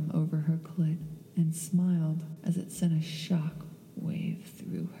thumb over her clit and smiled as it sent a shock wave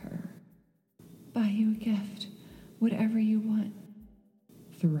through her. "Buy you a gift. Whatever you want."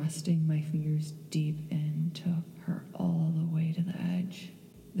 Thrusting my fingers deep in took her all the way to the edge.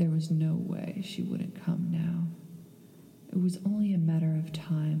 There was no way she wouldn't come now. It was only a matter of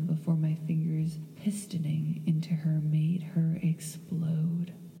time before my fingers pistoning into her made her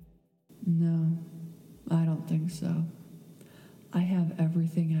explode. "No, I don't think so. I have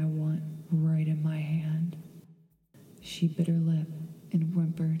everything I want right in my hand." She bit her lip and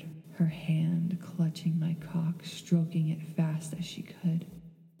whimpered, her hand clutching my cock, stroking it fast as she could.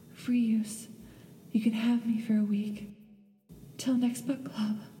 "Free use. You can have me for a week. Till next book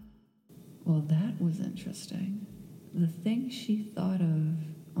club." Well, that was interesting. The thing she thought of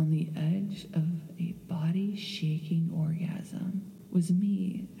on the edge of a body-shaking orgasm was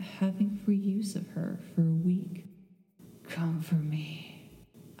me having free use of her for a week. "Come for me,"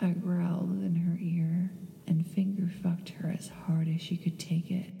 I growled in her ear and finger-fucked her as hard as she could take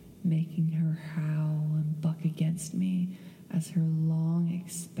it, making her howl and buck against me as her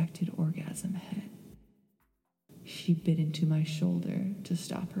long-expected orgasm hit. She bit into my shoulder to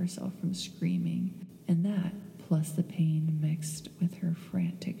stop herself from screaming, and that, plus the pain mixed with her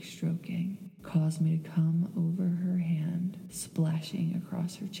frantic stroking, caused me to come over her hand, splashing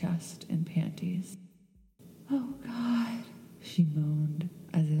across her chest and panties. "Oh, God," she moaned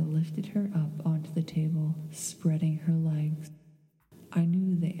as I lifted her up onto the table, spreading her legs. I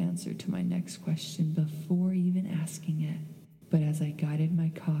knew the answer to my next question before even asking it, but as I guided my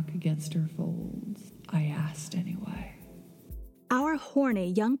cock against her folds, I asked anyway. Our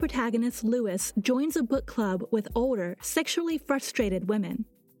horny young protagonist Lewis joins a book club with older, sexually frustrated women.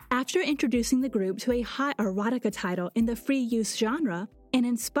 After introducing the group to a hot erotica title in the free use genre, an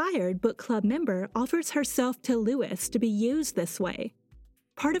inspired book club member offers herself to Lewis to be used this way,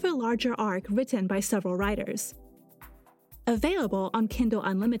 part of a larger arc written by several writers. Available on Kindle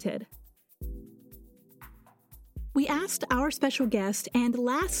Unlimited. We asked our special guest and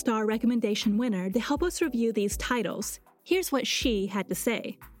last star recommendation winner to help us review these titles. Here's what she had to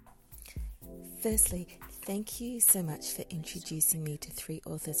say. Firstly, thank you so much for introducing me to 3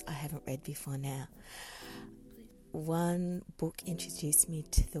 authors I haven't read before now. One book introduced me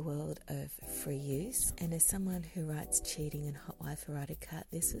to the world of free use, and as someone who writes cheating and hot wife erotica,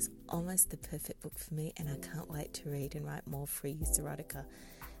 this was almost the perfect book for me, and I can't wait to read and write more free use erotica.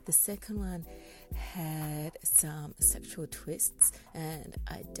 The second one had some sexual twists, and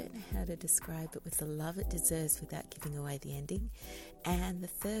I don't know how to describe it with the love it deserves without giving away the ending. And the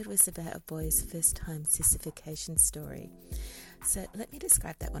third was about a boy's first time sissification story. So let me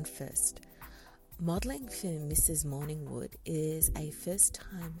describe that one first. Modelling for Mrs. Morningwood is a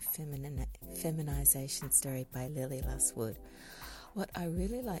first-time feminization story by Lily Lustwood. What I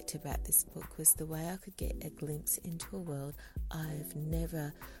really liked about this book was the way I could get a glimpse into a world I've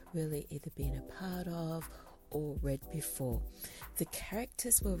never really either been a part of or read before. The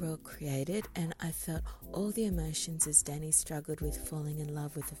characters were well created, and I felt all the emotions as Danny struggled with falling in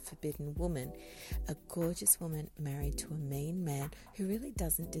love with a forbidden woman, a gorgeous woman married to a mean man who really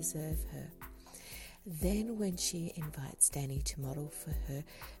doesn't deserve her. Then when she invites Danny to model for her,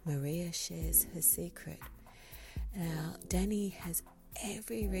 Maria shares her secret. Now, Danny has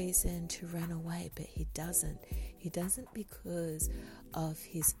every reason to run away, but he doesn't. He doesn't because of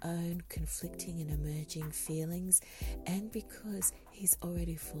his own conflicting and emerging feelings, and because he's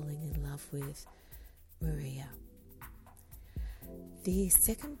already falling in love with Maria. The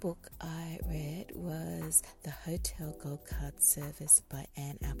second book I read was The Hotel Gold Card Service by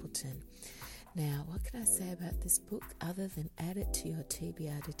Anne Appleton. Now, what can I say about this book other than add it to your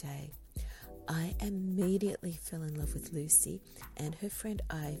TBR today? I immediately fell in love with Lucy and her friend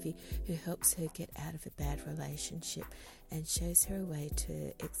Ivy, who helps her get out of a bad relationship and shows her a way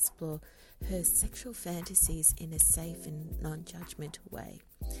to explore her sexual fantasies in a safe and non-judgmental way.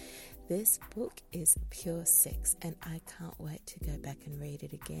 This book is pure sex, and I can't wait to go back and read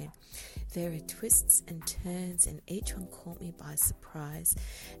it again. There are twists and turns, and each one caught me by surprise,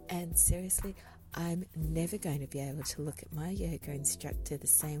 and seriously, I'm never going to be able to look at my yoga instructor the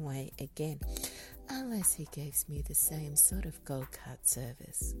same way again, unless he gives me the same sort of gold card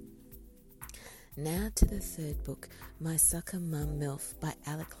service. Now to the third book, My Soccer Mum MILF by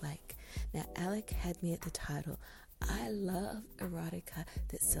Alec Lake. Now, Alec had me at the title. I love erotica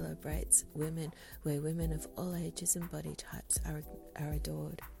that celebrates women, where women of all ages and body types are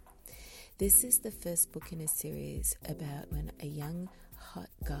adored. This is the first book in a series about when a young, hot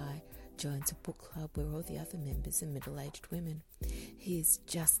guy joins a book club where all the other members are middle-aged women. He is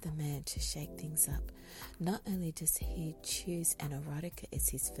just the man to shake things up. Not only does he choose an erotica as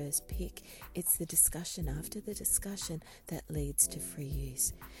his first pick, it's the discussion after the discussion that leads to free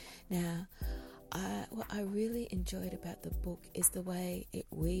use. Now, what I really enjoyed about the book is the way it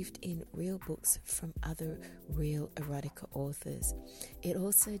weaved in real books from other real erotica authors. It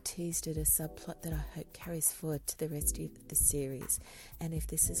also teased at a subplot that I hope carries forward to the rest of the series. And if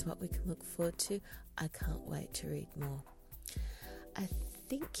this is what we can look forward to, I can't wait to read more. I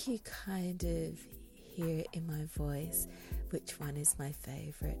think you kind of hear in my voice which one is my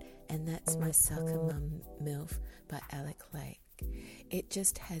favourite, and that's My Soccer Mum MILF by Alec Lake. It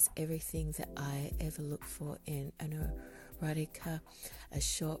just has everything that I ever look for in an erotica: a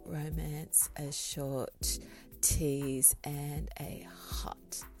short romance, a short tease, and a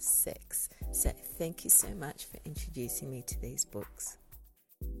hot sex. So thank you so much for introducing me to these books.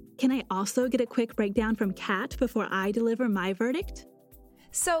 Can I also get a quick breakdown from Kat before I deliver my verdict?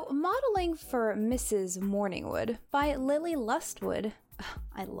 So, Modeling for Mrs. Morningwood by Lily Lustwood.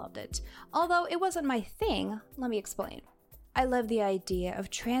 I loved it. Although it wasn't my thing, let me explain. I love the idea of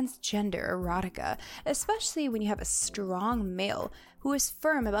transgender erotica, especially when you have a strong male who is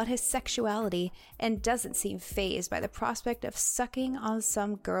firm about his sexuality and doesn't seem fazed by the prospect of sucking on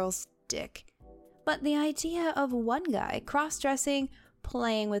some girl's dick. But the idea of one guy cross-dressing,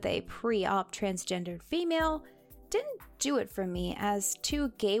 playing with a pre-op transgendered female, didn't do it for me as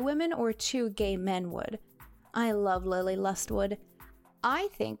two gay women or two gay men would. I love Lily Lustwood. I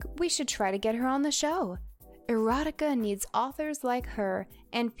think we should try to get her on the show. Erotica needs authors like her,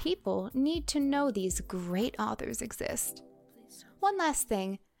 and people need to know these great authors exist. One last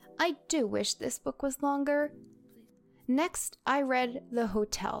thing, I do wish this book was longer. Next, I read The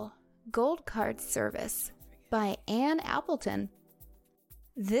Hotel Gold Card Service by Anne Appleton.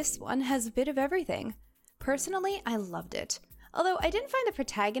 This one has a bit of everything. Personally, I loved it. Although I didn't find the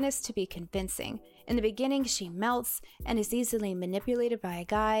protagonist to be convincing. In the beginning, she melts and is easily manipulated by a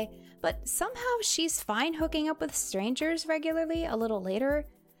guy, but somehow she's fine hooking up with strangers regularly a little later.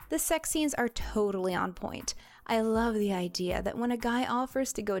 The sex scenes are totally on point. I love the idea that when a guy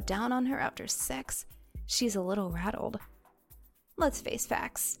offers to go down on her after sex, she's a little rattled. Let's face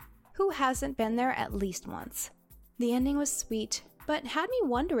facts. Who hasn't been there at least once? The ending was sweet, but had me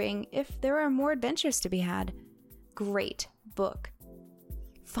wondering if there are more adventures to be had. Great book.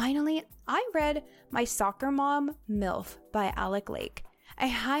 Finally, I read My Soccer Mum MILF by Alec Lake, a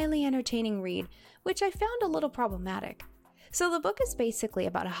highly entertaining read, which I found a little problematic. So the book is basically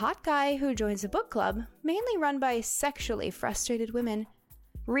about a hot guy who joins a book club, mainly run by sexually frustrated women.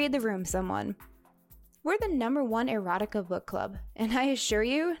 Read the room, someone. We're the #1 erotica book club, and I assure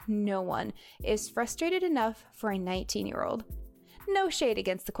you, no one is frustrated enough for a 19-year-old. No shade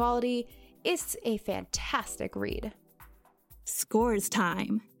against the quality, It's a fantastic read. Scores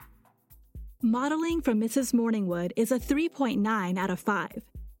time. Modeling for Mrs. Morningwood is a 3.9 out of 5.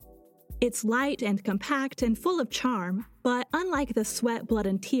 It's light and compact and full of charm, but unlike the sweat, blood,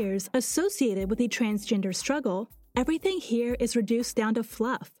 and tears associated with the transgender struggle, everything here is reduced down to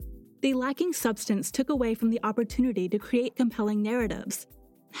fluff. The lacking substance took away from the opportunity to create compelling narratives.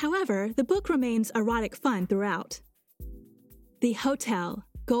 However, the book remains erotic fun throughout. The Hotel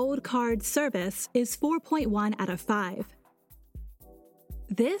Gold Card Service is 4.1 out of 5.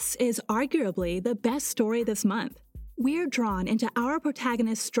 This is arguably the best story this month. We're drawn into our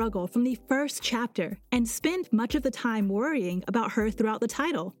protagonist's struggle from the first chapter and spend much of the time worrying about her throughout the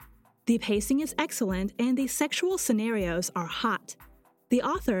title. The pacing is excellent and the sexual scenarios are hot. The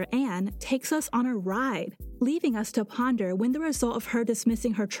author, Anne, takes us on a ride, leaving us to ponder when the result of her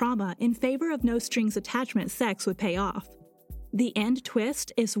dismissing her trauma in favor of no-strings-attachment sex would pay off. The end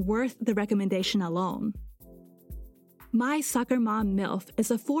twist is worth the recommendation alone. My Soccer Mom MILF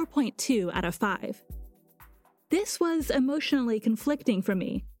is a 4.2 out of 5. This was emotionally conflicting for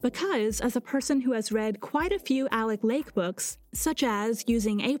me because, as a person who has read quite a few Alec Lake books, such as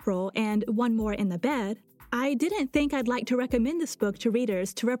Using April and One More in the Bed, I didn't think I'd like to recommend this book to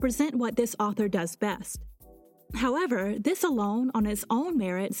readers to represent what this author does best. However, this alone on its own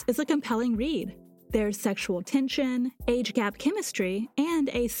merits is a compelling read. There's sexual tension, age gap chemistry, and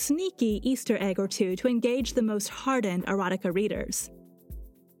a sneaky Easter egg or two to engage the most hardened erotica readers.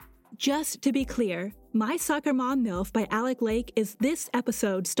 Just to be clear, My Soccer Mom MILF by Alec Lake is this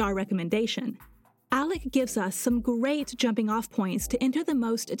episode's star recommendation. Alec gives us some great jumping off points to enter the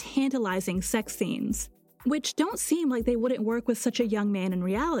most tantalizing sex scenes, which don't seem like they wouldn't work with such a young man in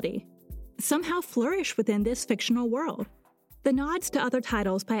reality, somehow flourish within this fictional world. The nods to other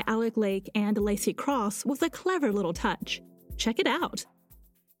titles by Alec Lake and Lacey Cross was a clever little touch. Check it out.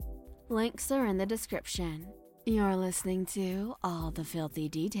 Links are in the description. You're listening to All the Filthy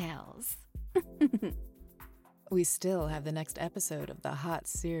Details. We still have the next episode of the hot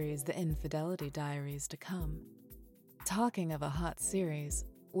series The Infidelity Diaries to come. Talking of a hot series,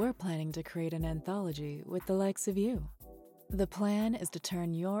 we're planning to create an anthology with the likes of you. The plan is to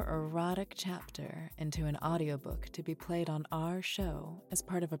turn your erotic chapter into an audiobook to be played on our show as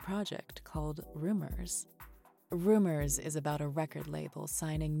part of a project called Rumors. Rumors is about a record label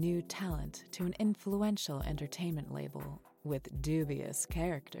signing new talent to an influential entertainment label with dubious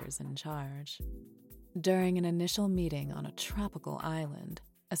characters in charge. During an initial meeting on a tropical island,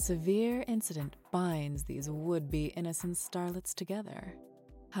 a severe incident binds these would-be innocent starlets together.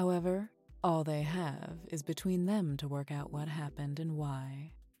 However, all they have is between them to work out what happened and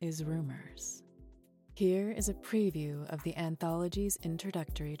why is Rumors. Here is a preview of the anthology's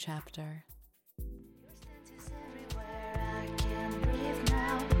introductory chapter.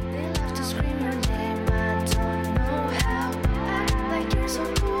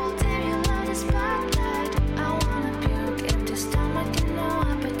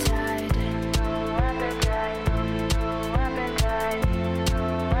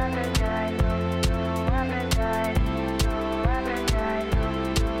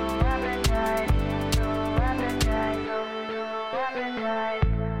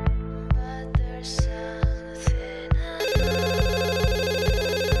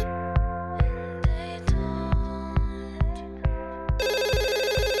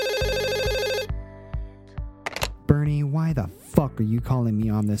 Bernie, why the fuck are you calling me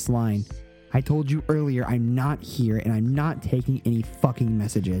on this line? I told you earlier I'm not here and I'm not taking any fucking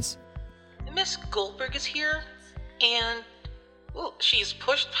messages. Miss Goldberg is here, and, well, she's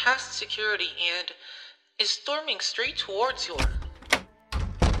pushed past security and is storming straight towards you.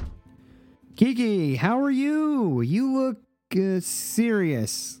 Kiki, how are you? You look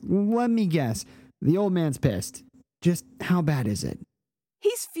serious. Let me guess. The old man's pissed. Just how bad is it?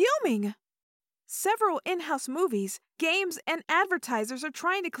 He's fuming! Several in-house movies, games, and advertisers are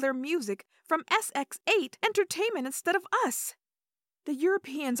trying to clear music from SX8 Entertainment instead of us. The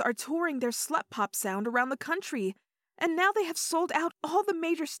Europeans are touring their slut pop sound around the country, and now they have sold out all the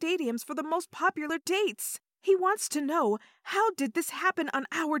major stadiums for the most popular dates. He wants to know, how did this happen on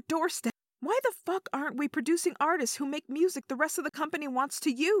our doorstep? Why the fuck aren't we producing artists who make music the rest of the company wants to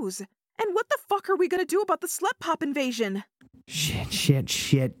use? And what the fuck are we gonna do about the slut pop invasion?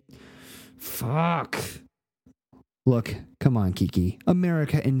 Shit. Fuck. Look, come on, Kiki.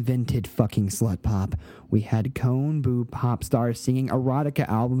 America invented fucking slut pop. We had cone boob pop stars singing erotica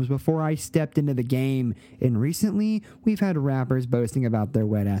albums before I stepped into the game. And recently, we've had rappers boasting about their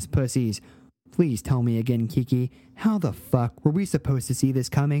wet-ass pussies. Please tell me again, Kiki, how the fuck were we supposed to see this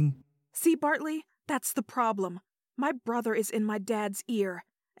coming? See, Bartley, that's the problem. My brother is in my dad's ear,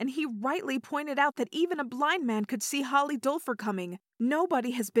 and he rightly pointed out that even a blind man could see Holly Dulfer coming.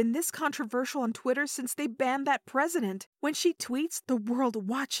 Nobody has been this controversial on Twitter since they banned that president. When she tweets, the world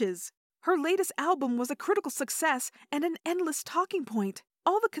watches. Her latest album was a critical success and an endless talking point.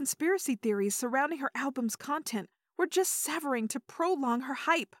 All the conspiracy theories surrounding her album's content were just severing to prolong her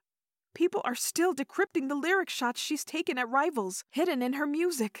hype. People are still decrypting the lyric shots she's taken at rivals, hidden in her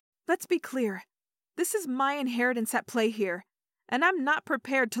music. Let's be clear. This is my inheritance at play here, and I'm not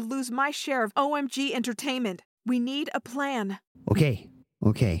prepared to lose my share of OMG entertainment. We need a plan. Okay.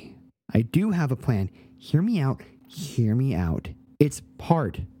 I do have a plan. Hear me out. It's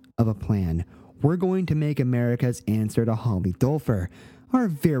part of a plan. We're going to make America's answer to Holly Dulfer our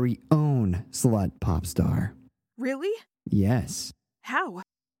very own slut pop star. Really? Yes. How?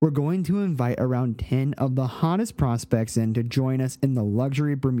 We're going to invite around 10 of the hottest prospects in to join us in the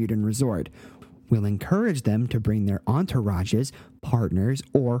luxury Bermudan resort. We'll encourage them to bring their entourages, partners,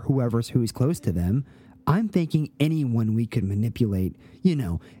 or who's close to them. I'm thinking anyone we could manipulate.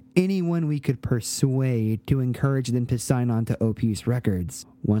 Anyone we could persuade to encourage them to sign on to Opus Records.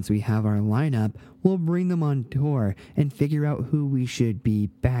 Once we have our lineup, we'll bring them on tour and figure out who we should be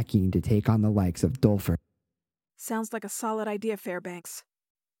backing to take on the likes of Dulfer. Sounds like a solid idea, Fairbanks.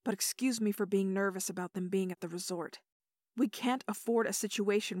 But excuse me for being nervous about them being at the resort. We can't afford a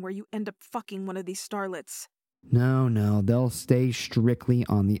situation where you end up fucking one of these starlets. No, they'll stay strictly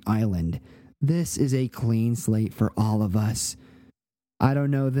on the island. This is a clean slate for all of us. I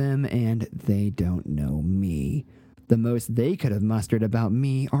don't know them, and they don't know me. The most they could have mustered about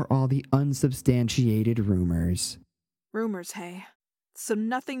me are all the unsubstantiated rumors. Rumors, hey? So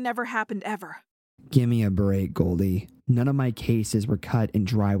nothing never happened ever? Give me a break, Goldie. None of my cases were cut and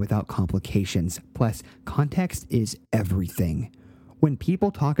dry without complications. Plus, context is everything. When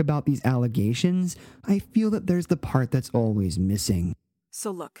people talk about these allegations, I feel that there's the part that's always missing. So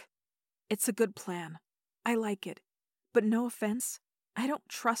look, it's a good plan. I like it. But no offense, I don't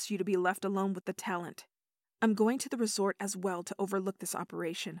trust you to be left alone with the talent. I'm going to the resort as well to overlook this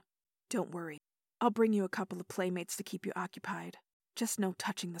operation. Don't worry. I'll bring you a couple of playmates to keep you occupied. Just no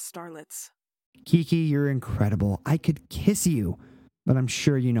touching the starlets. Kiki, you're incredible. I could kiss you, but I'm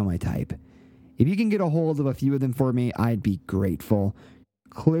sure you know my type. If you can get a hold of a few of them for me, I'd be grateful.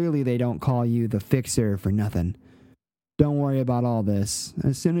 Clearly they don't call you the fixer for nothing. Don't worry about all this.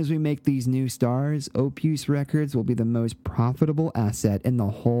 As soon as we make these new stars, Opus Records will be the most profitable asset in the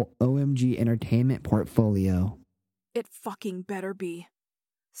whole OMG Entertainment portfolio. It fucking better be.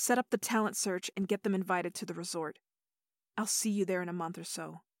 Set up the talent search and get them invited to the resort. I'll see you there in a month or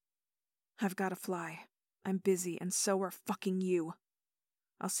so. I've gotta fly. I'm busy, and so are fucking you.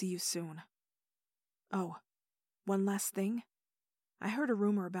 I'll see you soon. Oh, one last thing. I heard a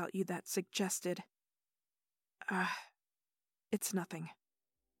rumor about you that suggested... it's nothing.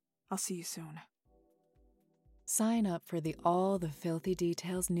 I'll see you soon. Sign up for the All the Filthy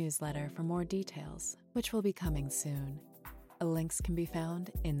Details newsletter for more details, which will be coming soon. Links can be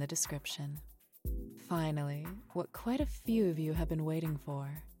found in the description. Finally, what quite a few of you have been waiting for,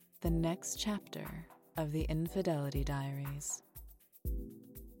 the next chapter of the Infidelity Diaries.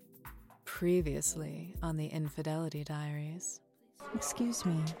 Previously on the Infidelity Diaries. Excuse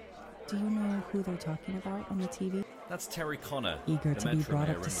me, do you know who they're talking about on the TV? That's Terry Connor. Eager to be brought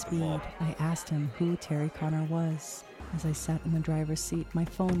up to speed, I asked him who Terry Connor was. As I sat in the driver's seat, my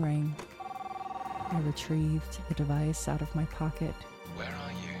phone rang. I retrieved the device out of my pocket. Where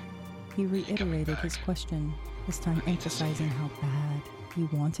are you? He reiterated his question, this time emphasizing how bad he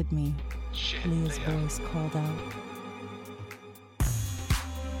wanted me. Shit, Leah's Leah. voice called out.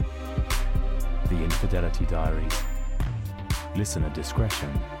 The Infidelity Diaries. Listener discretion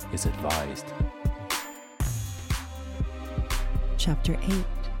is advised. Chapter 8.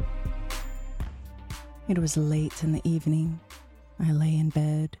 It was late in the evening. I lay in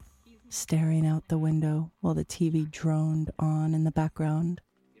bed, staring out the window while the TV droned on in the background.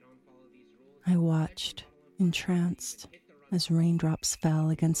 I watched, entranced, as raindrops fell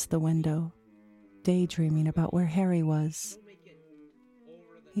against the window, daydreaming about where Harry was.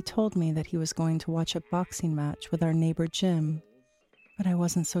 He told me that he was going to watch a boxing match with our neighbor Jim, but I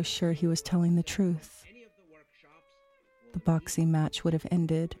wasn't so sure he was telling the truth. The boxing match would have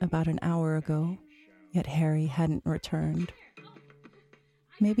ended about an hour ago, yet Harry hadn't returned.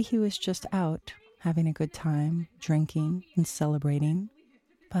 Maybe he was just out, having a good time, drinking and celebrating,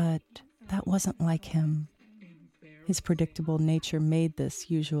 but that wasn't like him. His predictable nature made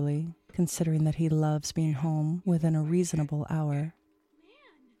this usually, considering that he loves being home within a reasonable hour.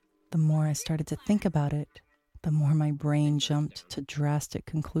 The more I started to think about it, the more my brain jumped to drastic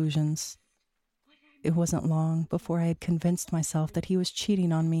conclusions. It wasn't long before I had convinced myself that he was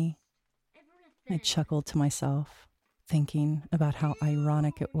cheating on me. I chuckled to myself, thinking about how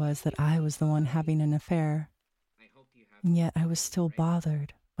ironic it was that I was the one having an affair. And yet I was still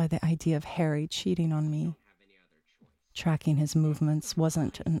bothered by the idea of Harry cheating on me. Tracking his movements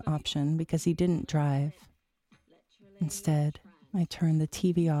wasn't an option because he didn't drive. Instead, I turned the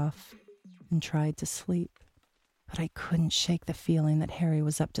TV off and tried to sleep, but I couldn't shake the feeling that Harry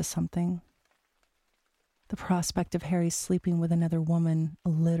was up to something. The prospect of Harry sleeping with another woman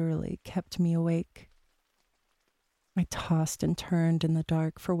literally kept me awake. I tossed and turned in the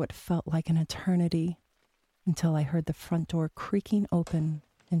dark for what felt like an eternity until I heard the front door creaking open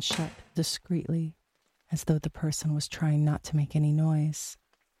and shut discreetly, as though the person was trying not to make any noise.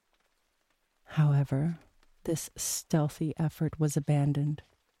 However, this stealthy effort was abandoned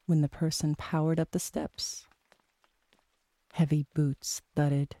when the person powered up the steps. Heavy boots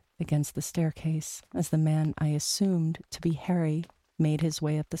thudded against the staircase as the man I assumed to be Harry made his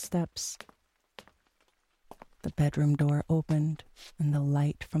way up the steps. The bedroom door opened and the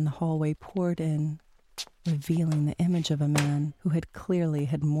light from the hallway poured in, revealing the image of a man who had clearly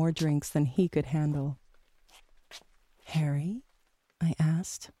had more drinks than he could handle. "Harry?" I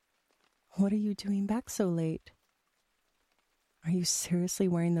asked. "What are you doing back so late? Are you seriously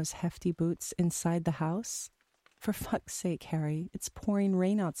wearing those hefty boots inside the house? For fuck's sake, Harry, it's pouring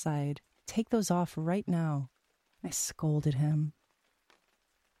rain outside. Take those off right now." I scolded him.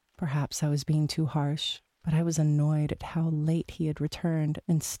 Perhaps I was being too harsh, but I was annoyed at how late he had returned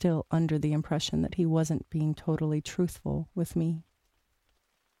and still under the impression that he wasn't being totally truthful with me.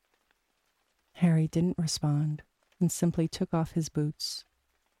 Harry didn't respond and simply took off his boots.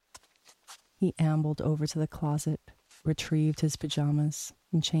 He ambled over to the closet, retrieved his pajamas,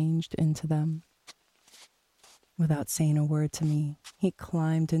 and changed into them. Without saying a word to me, he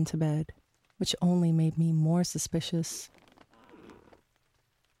climbed into bed, which only made me more suspicious.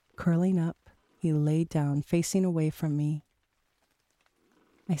 Curling up, he laid down, facing away from me.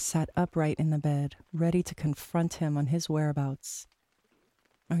 I sat upright in the bed, ready to confront him on his whereabouts.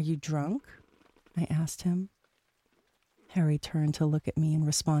 "Are you drunk?" I asked him. Harry turned to look at me and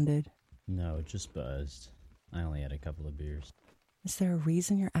responded, "No, just buzzed. I only had a couple of beers." "Is there a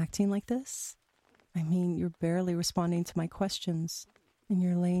reason you're acting like this? I mean, you're barely responding to my questions, and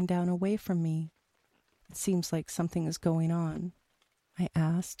you're laying down away from me. It seems like something is going on," I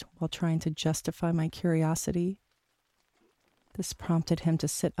asked while trying to justify my curiosity. This prompted him to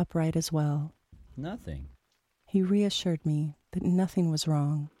sit upright as well. "Nothing." He reassured me that nothing was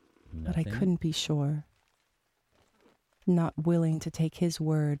wrong, but I couldn't be sure. Not willing to take his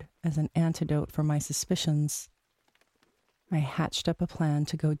word as an antidote for my suspicions, I hatched up a plan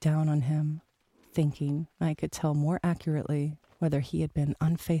to go down on him, thinking I could tell more accurately whether he had been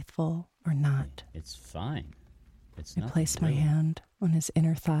unfaithful or not. "It's fine. It's I nothing placed my really." hand on his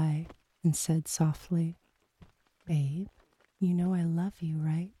inner thigh and said softly, "Babe, you know I love you,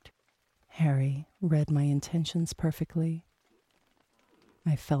 right?" Harry read my intentions perfectly.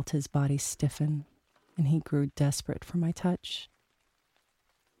 I felt his body stiffen, and he grew desperate for my touch.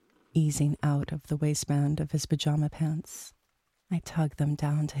 Easing out of the waistband of his pajama pants, I tugged them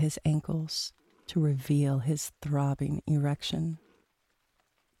down to his ankles to reveal his throbbing erection.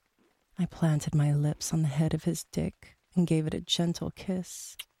 I planted my lips on the head of his dick and gave it a gentle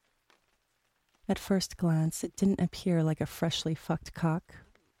kiss. At first glance, it didn't appear like a freshly fucked cock.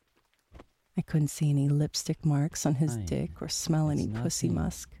 I couldn't see any lipstick marks on his Fine. dick or smell any pussy nothing.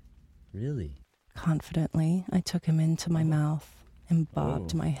 musk. Really? Confidently, I took him into my mouth and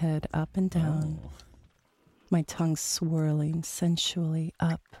bobbed my head up and down, my tongue swirling sensually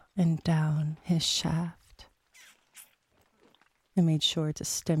up and down his shaft. I made sure to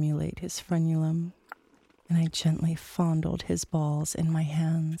stimulate his frenulum, and I gently fondled his balls in my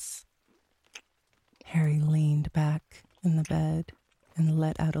hands. Harry leaned back in the bed and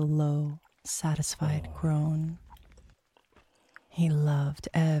let out a low, satisfied groan. He loved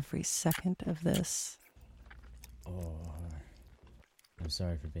every second of this. I'm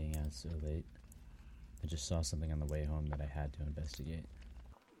sorry for being out so late. I just saw something on the way home that I had to investigate.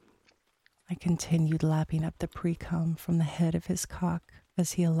 I continued lapping up the pre-cum from the head of his cock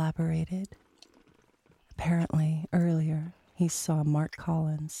as he elaborated. Apparently, earlier, he saw Mark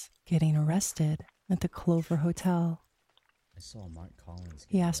Collins getting arrested at the Clover Hotel. I saw Mark Collins.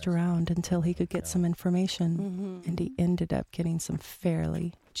 He asked around until he could get some information, and he ended up getting some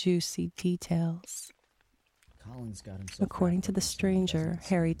fairly juicy details. Collins got himself. According to the stranger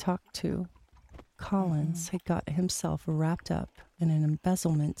Harry talked to, Collins had got himself wrapped up in an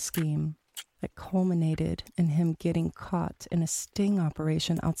embezzlement scheme that culminated in him getting caught in a sting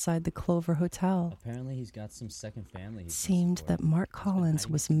operation outside the Clover Hotel. Apparently he's got some second family. It seemed that Mark Collins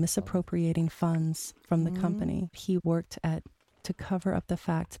was misappropriating funds from the company he worked at to cover up the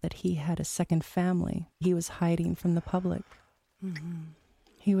fact that he had a second family he was hiding from the public.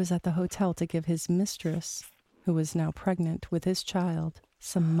 He was at the hotel to give his mistress, who was now pregnant with his child,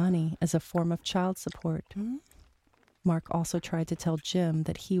 some money as a form of child support. Mark also tried to tell Jim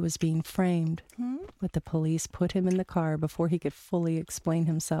that he was being framed, but the police put him in the car before he could fully explain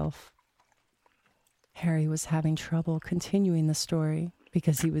himself. Harry was having trouble continuing the story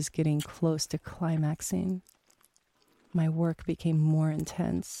because he was getting close to climaxing. My work became more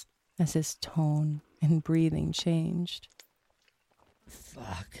intense as his tone and breathing changed.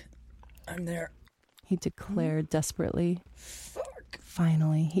 Fuck. I'm there. He declared desperately. Fuck.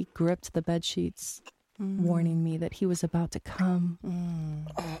 Finally, he gripped the bedsheets, warning me that he was about to come.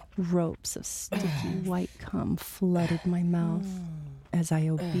 Ropes of sticky white cum flooded my mouth as I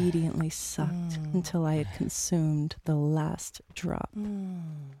obediently sucked until I had consumed the last drop.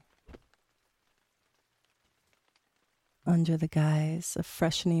 Under the guise of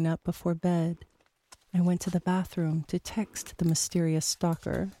freshening up before bed, I went to the bathroom to text the mysterious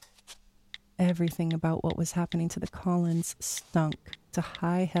stalker. Everything about what was happening to the Collins stunk to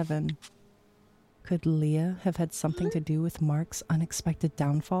high heaven. Could Leah have had something to do with Mark's unexpected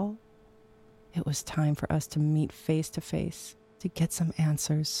downfall? It was time for us to meet face to face to get some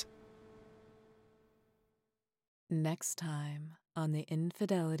answers. Next time on the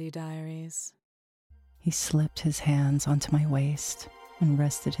Infidelity Diaries. He slipped his hands onto my waist and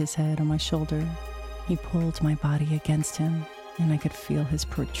rested his head on my shoulder. He pulled my body against him, and I could feel his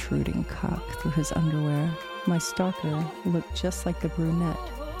protruding cock through his underwear. My stalker looked just like the brunette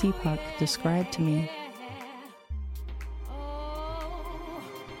Deepak described to me.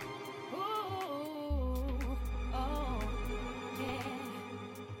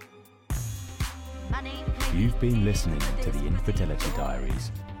 You've been listening to The Infidelity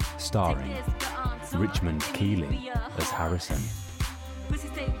Diaries, starring Richmond Keeling as Harrison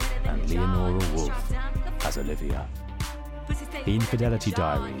and Leonora Wolf as Olivia. The Infidelity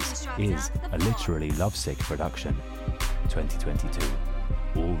Diaries is a literally lovesick production, 2022.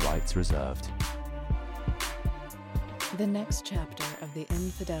 All rights reserved. The next chapter of the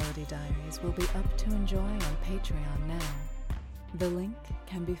Infidelity Diaries will be up to enjoy on Patreon now. The link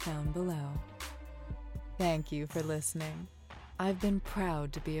can be found below. Thank you for listening. I've been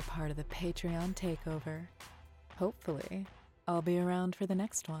proud to be a part of the Patreon takeover. Hopefully, I'll be around for the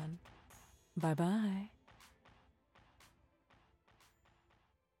next one. Bye-bye.